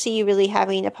 I don't see you really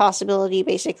having a possibility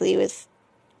basically with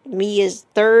me as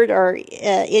Third or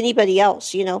anybody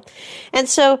else, And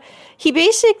so he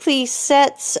basically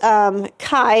sets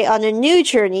Kai on a new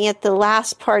journey at the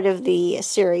last part of the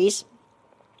series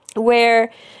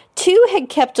where 2 had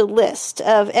kept a list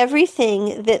of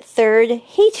everything that Third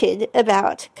hated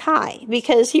about Kai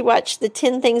because he watched the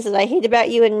 10 things that I hate about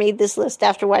you and made this list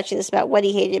after watching this about what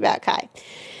he hated about Kai.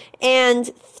 And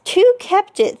 2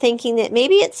 kept it thinking that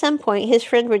maybe at some point his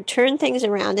friend would turn things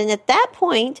around. And at that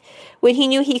point, when he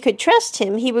knew he could trust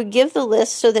him, he would give the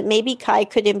list so that maybe Kai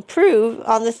could improve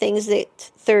on the things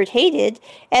that Third hated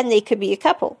and they could be a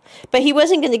couple. But he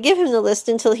wasn't going to give him the list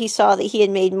until he saw that he had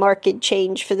made marked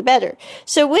change for the better.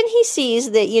 So when he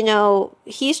sees that,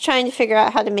 he's trying to figure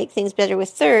out how to make things better with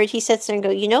Third, he sits there and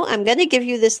goes, I'm going to give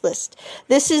you this list.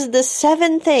 This is the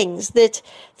 7 things that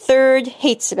Third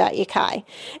hates about you, Kai.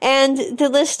 And the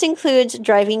list includes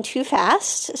driving too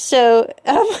fast. So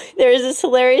there's this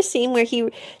hilarious scene where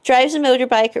he drives a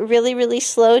motorbike really, really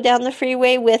slow down the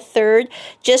freeway with Third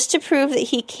just to prove that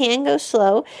he can go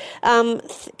slow.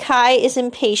 Kai is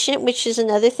impatient, which is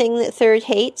another thing that Third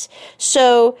hates.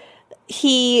 So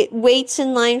he waits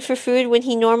in line for food when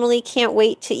he normally can't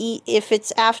wait to eat. If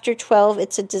it's after 12,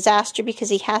 it's a disaster because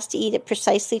he has to eat at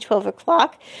precisely 12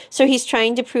 o'clock. So he's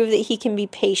trying to prove that he can be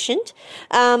patient.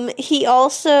 He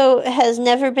also has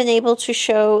never been able to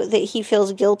show that he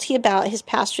feels guilty about his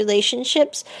past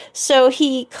relationships. So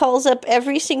he calls up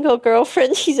every single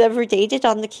girlfriend he's ever dated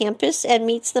on the campus and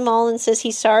meets them all and says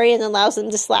he's sorry and allows them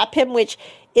to slap him, which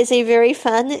is a very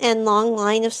fun and long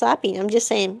line of slapping. I'm just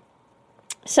saying.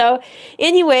 So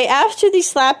anyway, after the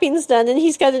slapping's done and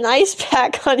he's got an ice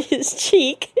pack on his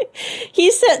cheek,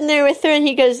 he's sitting there with her and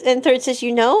he goes, and Third says,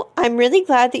 I'm really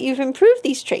glad that you've improved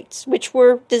these traits, which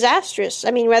were disastrous.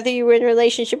 I mean, whether you were in a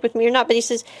relationship with me or not, but he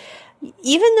says,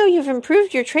 even though you've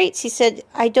improved your traits, he said,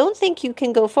 I don't think you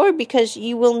can go forward because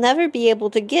you will never be able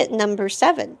to get number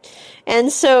 7.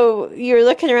 And so you're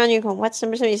looking around, you're going, what's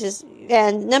number 7? He says,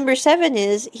 and number 7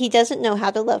 is he doesn't know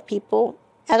how to love people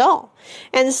at all.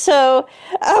 And so,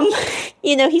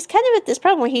 he's kind of at this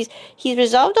problem where he's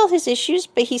resolved all his issues,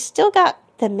 but he's still got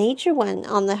the major one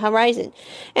on the horizon.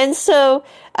 And so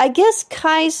I guess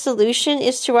Kai's solution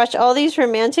is to watch all these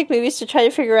romantic movies to try to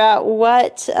figure out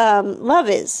what love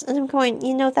is. And I'm going,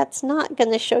 that's not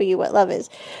going to show you what love is.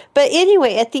 But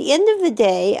anyway, at the end of the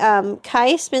day,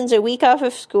 Kai spends a week off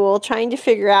of school trying to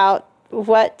figure out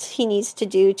what he needs to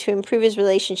do to improve his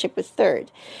relationship with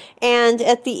Third. And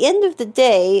at the end of the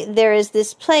day, there is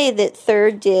this play that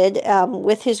Third did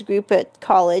with his group at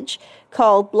college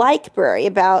called Likeberry,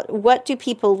 about what do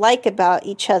people like about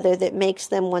each other that makes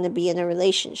them want to be in a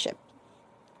relationship.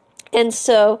 And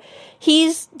so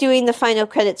he's doing the final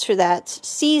credits for that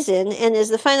season, and as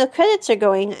the final credits are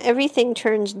going, everything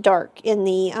turns dark in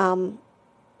the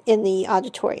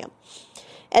auditorium.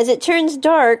 As it turns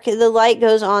dark, the light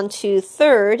goes on to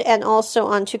Third and also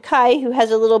on to Kai, who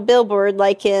has a little billboard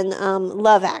like in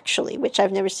Love Actually, which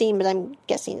I've never seen, but I'm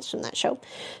guessing it's from that show.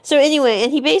 So anyway,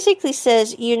 and he basically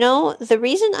says, the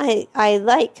reason I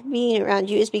like being around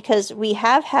you is because we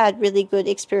have had really good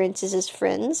experiences as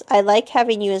friends. I like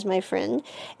having you as my friend.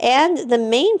 And the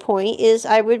main point is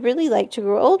I would really like to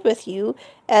grow old with you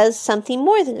as something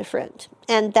more than a friend.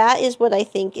 And that is what I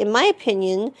think, in my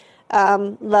opinion,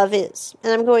 love is.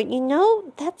 And I'm going,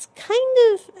 that's kind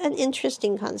of an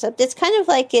interesting concept. It's kind of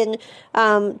like in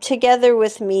Together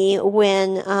With Me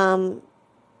when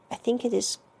I think it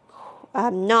is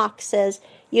Knock says,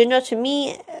 to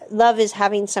me, love is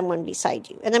having someone beside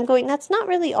you. And I'm going, that's not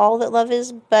really all that love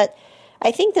is, but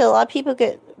I think that a lot of people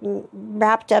get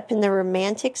wrapped up in the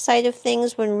romantic side of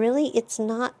things when really it's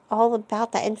not all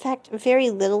about that. In fact, very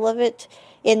little of it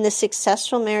in the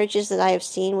successful marriages that I have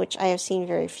seen, which I have seen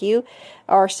very few,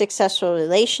 or successful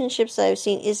relationships that I've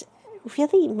seen, is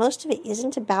really, most of it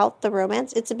isn't about the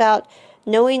romance. It's about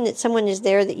knowing that someone is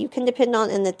there that you can depend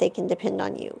on and that they can depend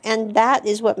on you. And that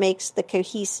is what makes the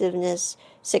cohesiveness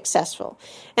successful.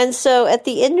 And so at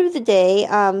the end of the day,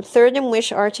 Third and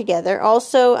Wish are together.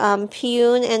 Also,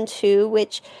 Piyun and Tu,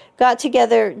 which got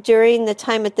together during the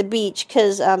time at the beach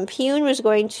because Piyun was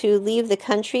going to leave the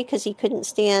country because he couldn't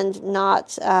stand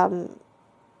not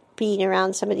being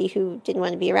around somebody who didn't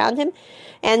want to be around him.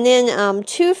 And then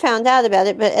Tu found out about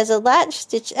it, but as a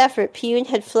last-ditch effort, Piyun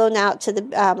had flown out to the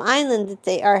island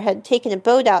that had taken a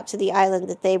boat out to the island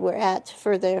that they were at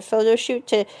for their photo shoot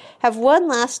to have one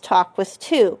last talk with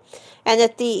Tu. And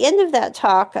at the end of that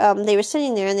talk, they were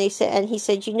sitting there, and he said, he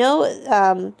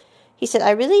said,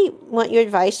 I really want your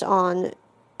advice on,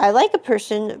 I like a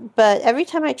person, but every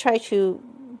time I try to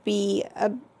be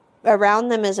around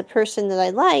them as a person that I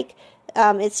like,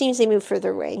 it seems they move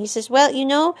further away. And he says, well,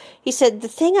 he said, the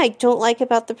thing I don't like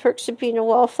about The Perks of Being a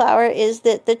Wallflower is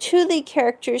that the two lead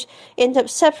characters end up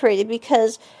separated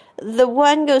because the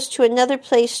one goes to another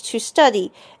place to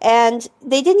study, and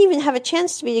they didn't even have a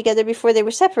chance to be together before they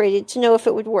were separated to know if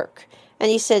it would work. And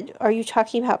he said, are you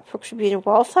talking about Perks of Being a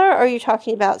Wallflower, or are you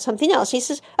talking about something else? He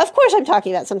says, of course I'm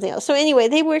talking about something else. So anyway,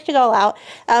 they work it all out.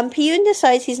 Piyun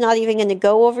decides he's not even going to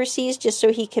go overseas just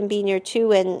so he can be near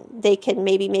Tu and they can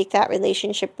maybe make that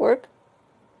relationship work.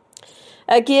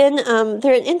 Again,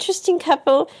 they're an interesting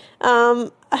couple. I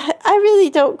really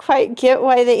don't quite get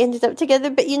why they ended up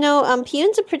together, but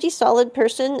Piyun's a pretty solid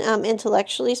person,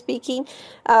 intellectually speaking.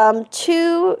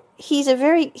 Tu, he's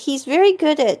very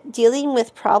good at dealing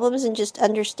with problems and just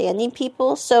understanding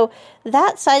people. So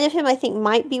that side of him, I think,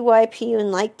 might be why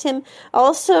Piyun liked him.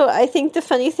 Also, I think the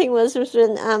funny thing was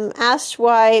when asked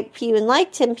why Piyun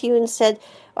liked him, Piyun said,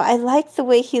 I like the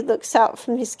way he looks out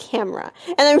from his camera.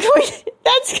 And I'm going,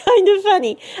 that's kind of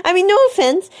funny. I mean, no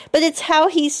offense, but it's how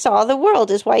he saw the world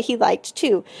is why he liked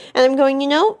Tu. And I'm going,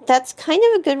 that's kind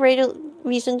of a good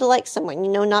reason to like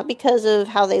someone, not because of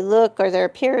how they look or their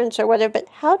appearance or whatever, but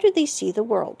how do they see the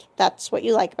world? That's what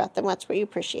you like about them. That's what you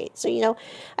appreciate. So,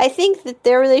 I think that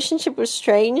their relationship was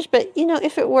strange, but,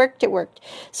 if it worked, it worked.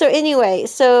 So anyway,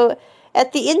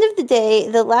 at the end of the day,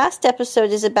 the last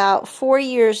episode is about 4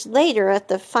 years later, at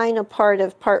the final part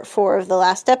of part 4 of the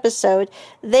last episode.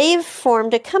 They've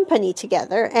formed a company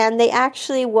together, and they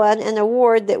actually won an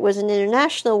award that was an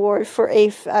international award for a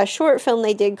short film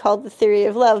they did called The Theory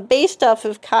of Love, based off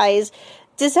of Kai's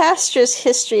disastrous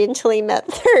history until he met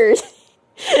Third.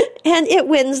 and it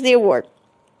wins the award.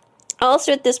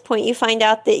 Also, at this point, you find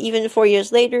out that even 4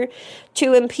 years later,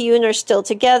 Tu and Piyun are still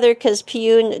together because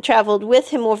Piyun traveled with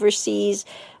him overseas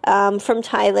from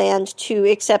Thailand to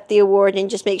accept the award and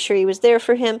just make sure he was there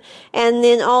for him. And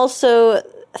then also,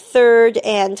 Third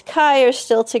and Kai are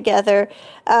still together.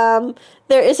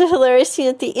 There is a hilarious scene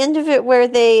at the end of it where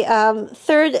they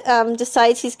Third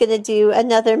decides he's going to do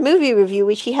another movie review,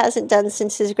 which he hasn't done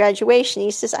since his graduation. He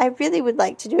says, I really would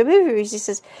like to do a movie review. He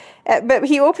says, but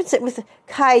he opens it with,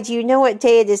 Kai, do you know what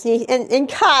day it is? And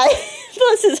Kai,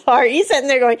 bless his heart, he's sitting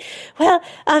there going, well,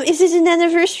 is it an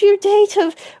anniversary date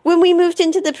of when we moved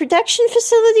into the production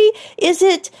facility? Is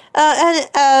it an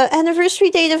anniversary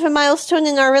date of a milestone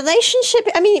in our relationship?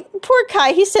 I mean, poor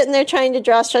Kai, he's sitting there trying to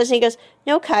draw straws, and he goes,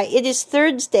 no, Kai, it is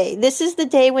Third's day. This is the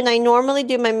day when I normally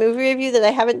do my movie review that I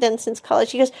haven't done since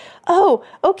college. He goes, oh,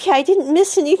 okay, I didn't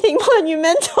miss anything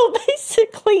monumental,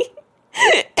 basically.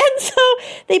 And so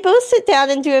they both sit down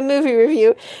and do a movie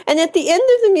review. And at the end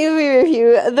of the movie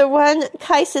review, the one,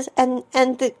 Kai says, and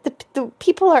the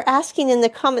people are asking in the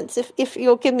comments if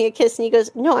you'll give me a kiss. And he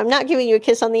goes, no, I'm not giving you a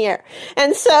kiss on the air.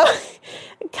 And so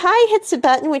Kai hits a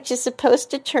button which is supposed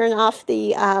to turn off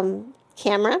the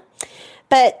camera.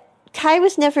 But Kai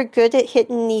was never good at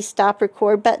hitting the stop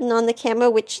record button on the camera,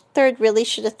 which Third really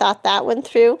should have thought that one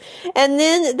through. And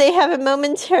then they have a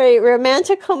momentary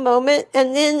romantical moment,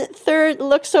 and then Third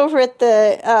looks over at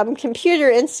the computer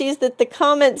and sees that the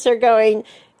comments are going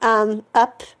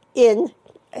up in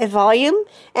a volume,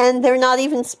 and they're not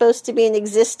even supposed to be in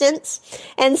existence.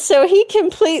 And so he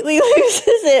completely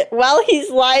loses it while he's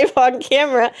live on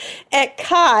camera at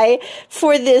Kai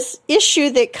for this issue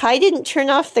that Kai didn't turn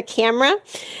off the camera.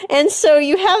 And so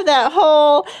you have that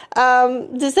whole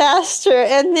disaster,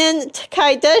 and then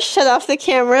Kai does shut off the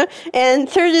camera, and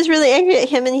Third is really angry at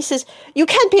him, and he says, you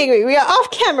can't be angry, we are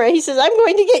off camera. He says, I'm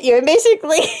going to get you. And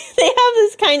basically they have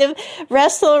this kind of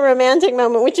wrestle romantic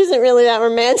moment, which isn't really that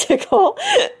romantical,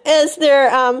 as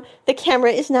the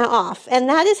camera is now off. And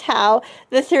that is how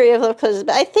the theory of love closes.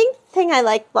 But I think the thing I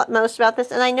like most about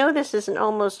this, and I know this is an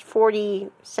almost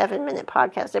 47-minute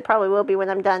podcast, it probably will be when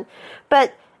I'm done,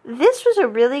 but this was a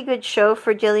really good show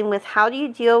for dealing with how do you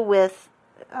deal with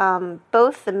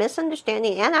both the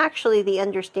misunderstanding and actually the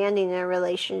understanding in a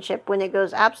relationship when it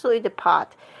goes absolutely to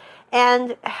pot,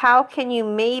 and how can you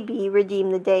maybe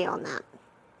redeem the day on that.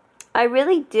 I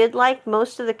really did like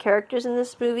most of the characters in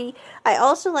this movie. I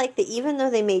also like that even though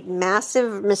they made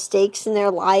massive mistakes in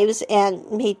their lives and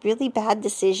made really bad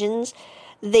decisions,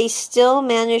 they still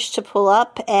managed to pull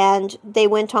up, and they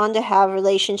went on to have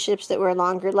relationships that were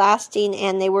longer lasting,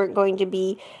 and they weren't going to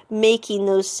be making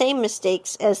those same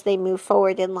mistakes as they move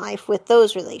forward in life with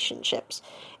those relationships.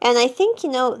 And I think,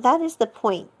 that is the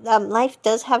point. Life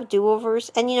does have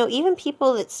do-overs, and, even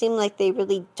people that seem like they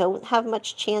really don't have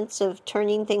much chance of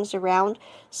turning things around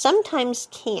sometimes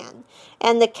can.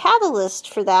 And the catalyst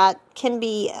for that can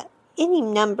be any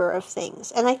number of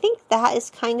things. And I think that is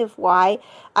kind of why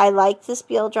I like this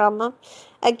BL drama.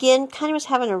 Again, kind of was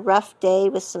having a rough day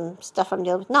with some stuff I'm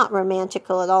dealing with. Not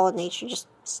romantical at all in nature, just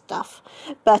stuff.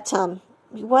 But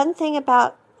one thing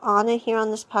about Anna here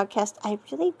on this podcast, I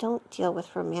really don't deal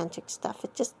with romantic stuff.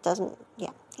 It just doesn't,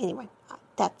 anyway,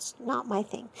 that's not my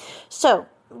thing. So,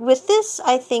 with this,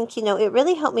 I think, it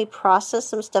really helped me process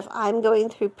some stuff I'm going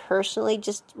through personally,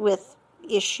 just with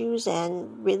issues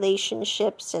and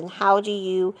relationships, and how do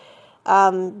you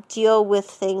deal with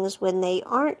things when they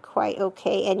aren't quite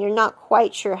okay and you're not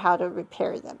quite sure how to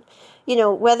repair them.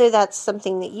 Whether that's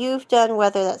something that you've done,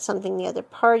 whether that's something the other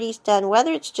party's done,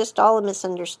 whether it's just all a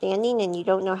misunderstanding and you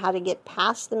don't know how to get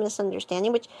past the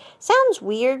misunderstanding, which sounds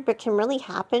weird but can really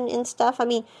happen in stuff. I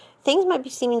mean, things might be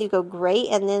seeming to go great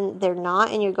and then they're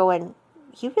not, and you're going,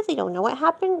 you really don't know what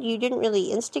happened. You didn't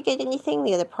really instigate anything.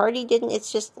 The other party didn't.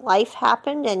 It's just life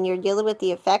happened and you're dealing with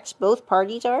the effects. Both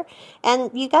parties are.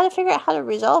 And you got to figure out how to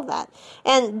resolve that.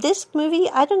 And this movie,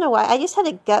 I don't know why. I just had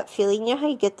a gut feeling. You know how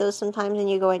you get those sometimes and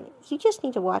you're going, you just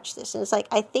need to watch this. And it's like,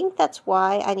 I think that's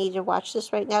why I need to watch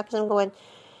this right now, because I'm going,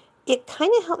 it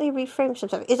kind of helped me reframe some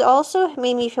stuff. It also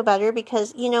made me feel better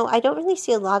because, I don't really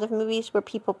see a lot of movies where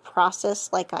people process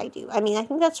like I do. I mean, I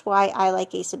think that's why I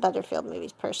like Asa Butterfield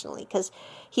movies personally, because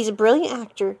he's a brilliant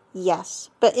actor, yes.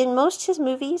 But in most of his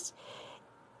movies,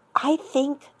 I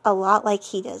think a lot like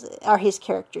he does it, or his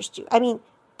characters do. I mean,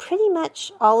 pretty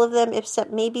much all of them,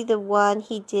 except maybe the one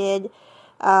he did,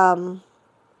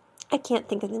 I can't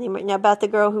think of the name right now, about the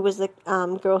girl who was the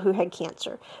girl who had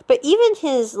cancer. But even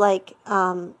his,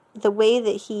 the way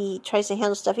that he tries to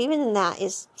handle stuff, even in that,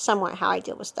 is somewhat how I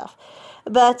deal with stuff.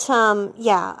 But,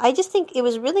 I just think it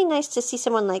was really nice to see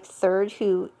someone like Third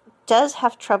who does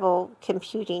have trouble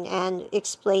computing and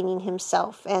explaining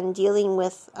himself and dealing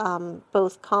with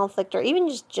both conflict or even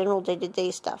just general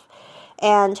day-to-day stuff,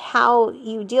 and how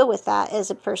you deal with that as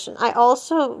a person. I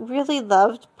also really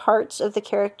loved parts of the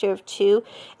character of 2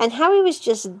 and how he was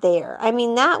just there. I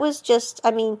mean, that was just,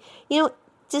 I mean,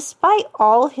 despite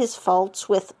all his faults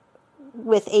with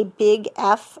a big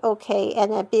F, okay,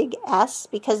 and a big S,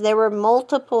 because there were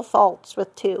multiple faults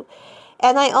with 2.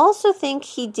 And I also think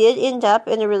he did end up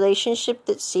in a relationship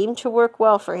that seemed to work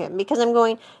well for him, because I'm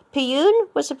going, Piyun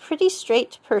was a pretty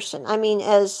straight person. I mean,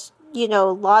 as,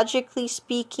 logically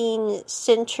speaking,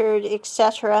 centered,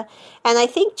 etc. And I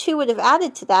think 2 would have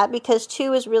added to that, because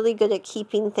 2 is really good at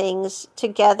keeping things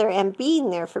together and being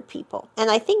there for people.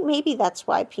 And I think maybe that's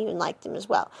why Piyun liked him as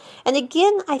well. And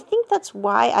again, I think that's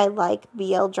why I like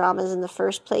BL dramas in the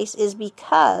first place, is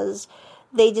because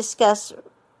they discuss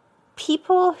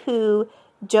people who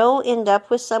don't end up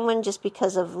with someone just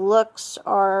because of looks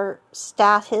or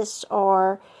status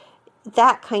or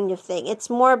that kind of thing. It's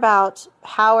more about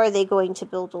how are they going to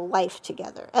build a life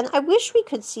together. And I wish we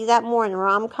could see that more in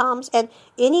rom-coms. And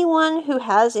anyone who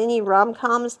has any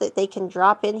rom-coms that they can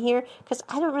drop in here, because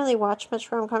I don't really watch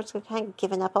much rom-coms, I've kind of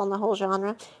given up on the whole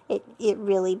genre. It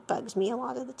really bugs me a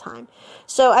lot of the time.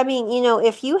 So, I mean,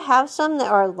 if you have some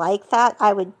that are like that,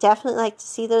 I would definitely like to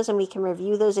see those, and we can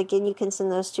review those. Again, you can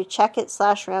send those to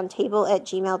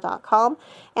checkit/roundtable@gmail.com,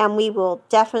 and we will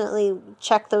definitely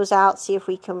check those out, see if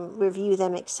we can review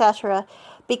them, etc.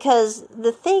 Because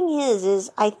the thing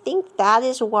is I think that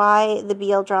is why the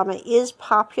BL drama is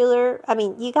popular. I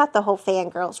mean, you got the whole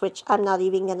fangirls, which I'm not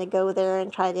even going to go there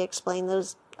and try to explain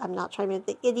those. I'm not trying to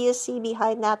the idiocy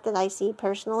behind that I see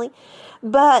personally.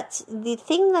 But the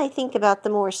thing that I think about the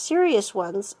more serious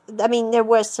ones, I mean, there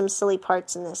was some silly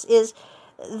parts in this, is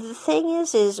the thing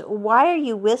is why are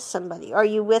you with somebody? Are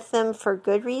you with them for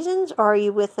good reasons, or are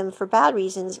you with them for bad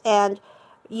reasons? And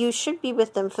you should be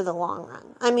with them for the long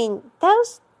run. I mean,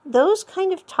 those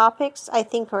kind of topics I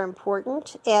think are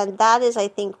important, and that is, I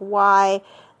think, why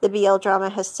the BL drama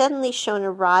has suddenly shown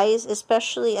a rise,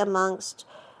 especially amongst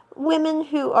women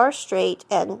who are straight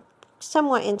and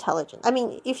somewhat intelligent. I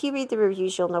mean, if you read the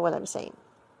reviews, you'll know what I'm saying.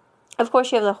 Of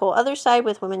course, you have the whole other side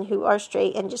with women who are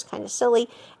straight and just kind of silly,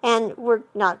 and we're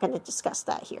not going to discuss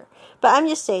that here. But I'm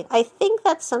just saying, I think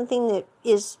that's something that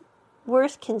is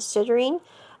worth considering.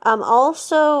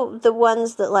 Also, the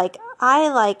ones that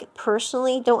I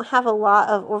personally don't have a lot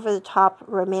of over-the-top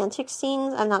romantic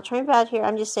scenes. I'm not trying bad here.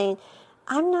 I'm just saying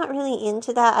I'm not really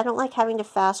into that. I don't like having to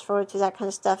fast forward through that kind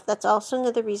of stuff. That's also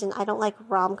another reason I don't like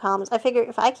rom-coms. I figure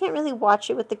if I can't really watch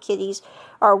it with the kiddies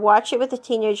or watch it with a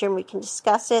teenager and we can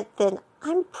discuss it, then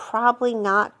I'm probably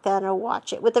not going to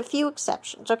watch it, with a few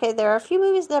exceptions. Okay, there are a few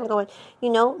movies that I'm going,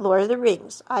 Lord of the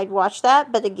Rings. I'd watch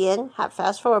that, but again, have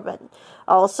fast forward button.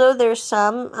 Also, there's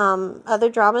some other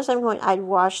dramas I'm going, I'd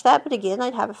watch that, but again,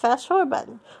 I'd have a fast forward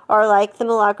button. Or like the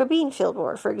Milagro Beanfield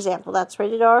War, for example. That's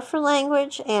rated R for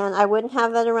language, and I wouldn't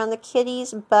have that around the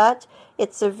kiddies, but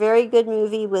it's a very good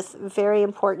movie with very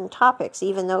important topics,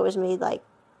 even though it was made it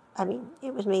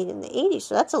was made in the 80s,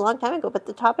 so that's a long time ago, but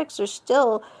the topics are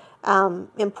still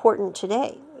important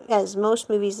today, as most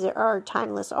movies that are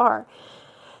timeless are.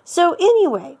 So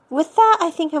anyway, with that, I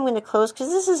think I'm going to close, because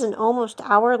this is an almost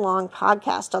hour-long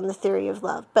podcast on the theory of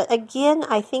love. But again,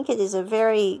 I think it is a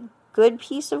very good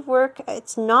piece of work.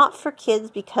 It's not for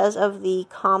kids because of the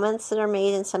comments that are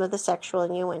made in some of the sexual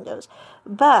innuendos.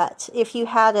 But if you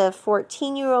had a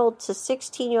 14-year-old to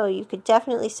 16-year-old, you could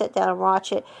definitely sit down and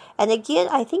watch it. And again,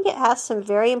 I think it asks some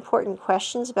very important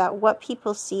questions about what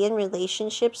people see in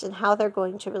relationships and how they're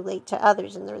going to relate to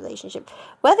others in the relationship.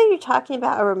 Whether you're talking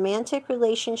about a romantic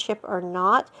relationship or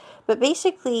not, but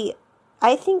basically,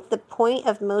 I think the point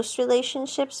of most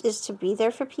relationships is to be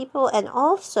there for people, and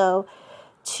also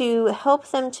to help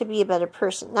them to be a better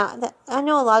person. Now, I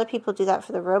know a lot of people do that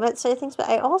for the romance side of things, but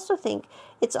I also think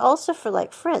it's also for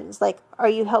friends. Are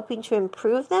you helping to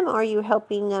improve them, or are you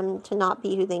helping them to not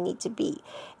be who they need to be?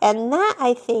 And that,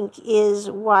 I think,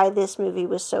 is why this movie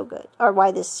was so good, or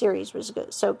why this series was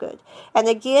so good. And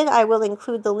again, I will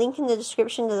include the link in the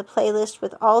description to the playlist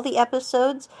with all the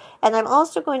episodes, and I'm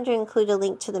also going to include a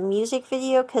link to the music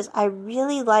video, because I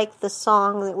really like the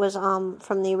song that was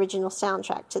from the original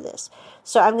soundtrack to this.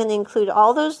 So I'm going to include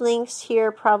all those links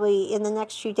here probably in the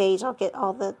next few days. I'll get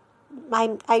all the...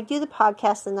 I do the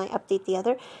podcast and I update the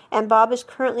other. And Bob is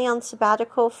currently on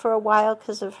sabbatical for a while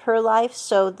because of her life.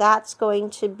 So that's going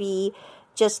to be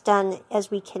just done as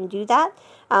we can do that.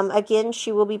 Again,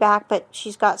 she will be back, but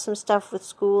she's got some stuff with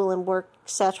school and work,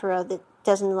 etc. that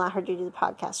doesn't allow her to do the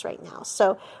podcast right now.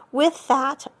 So with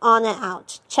that, on and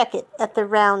out. Check it at the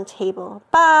round table.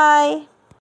 Bye!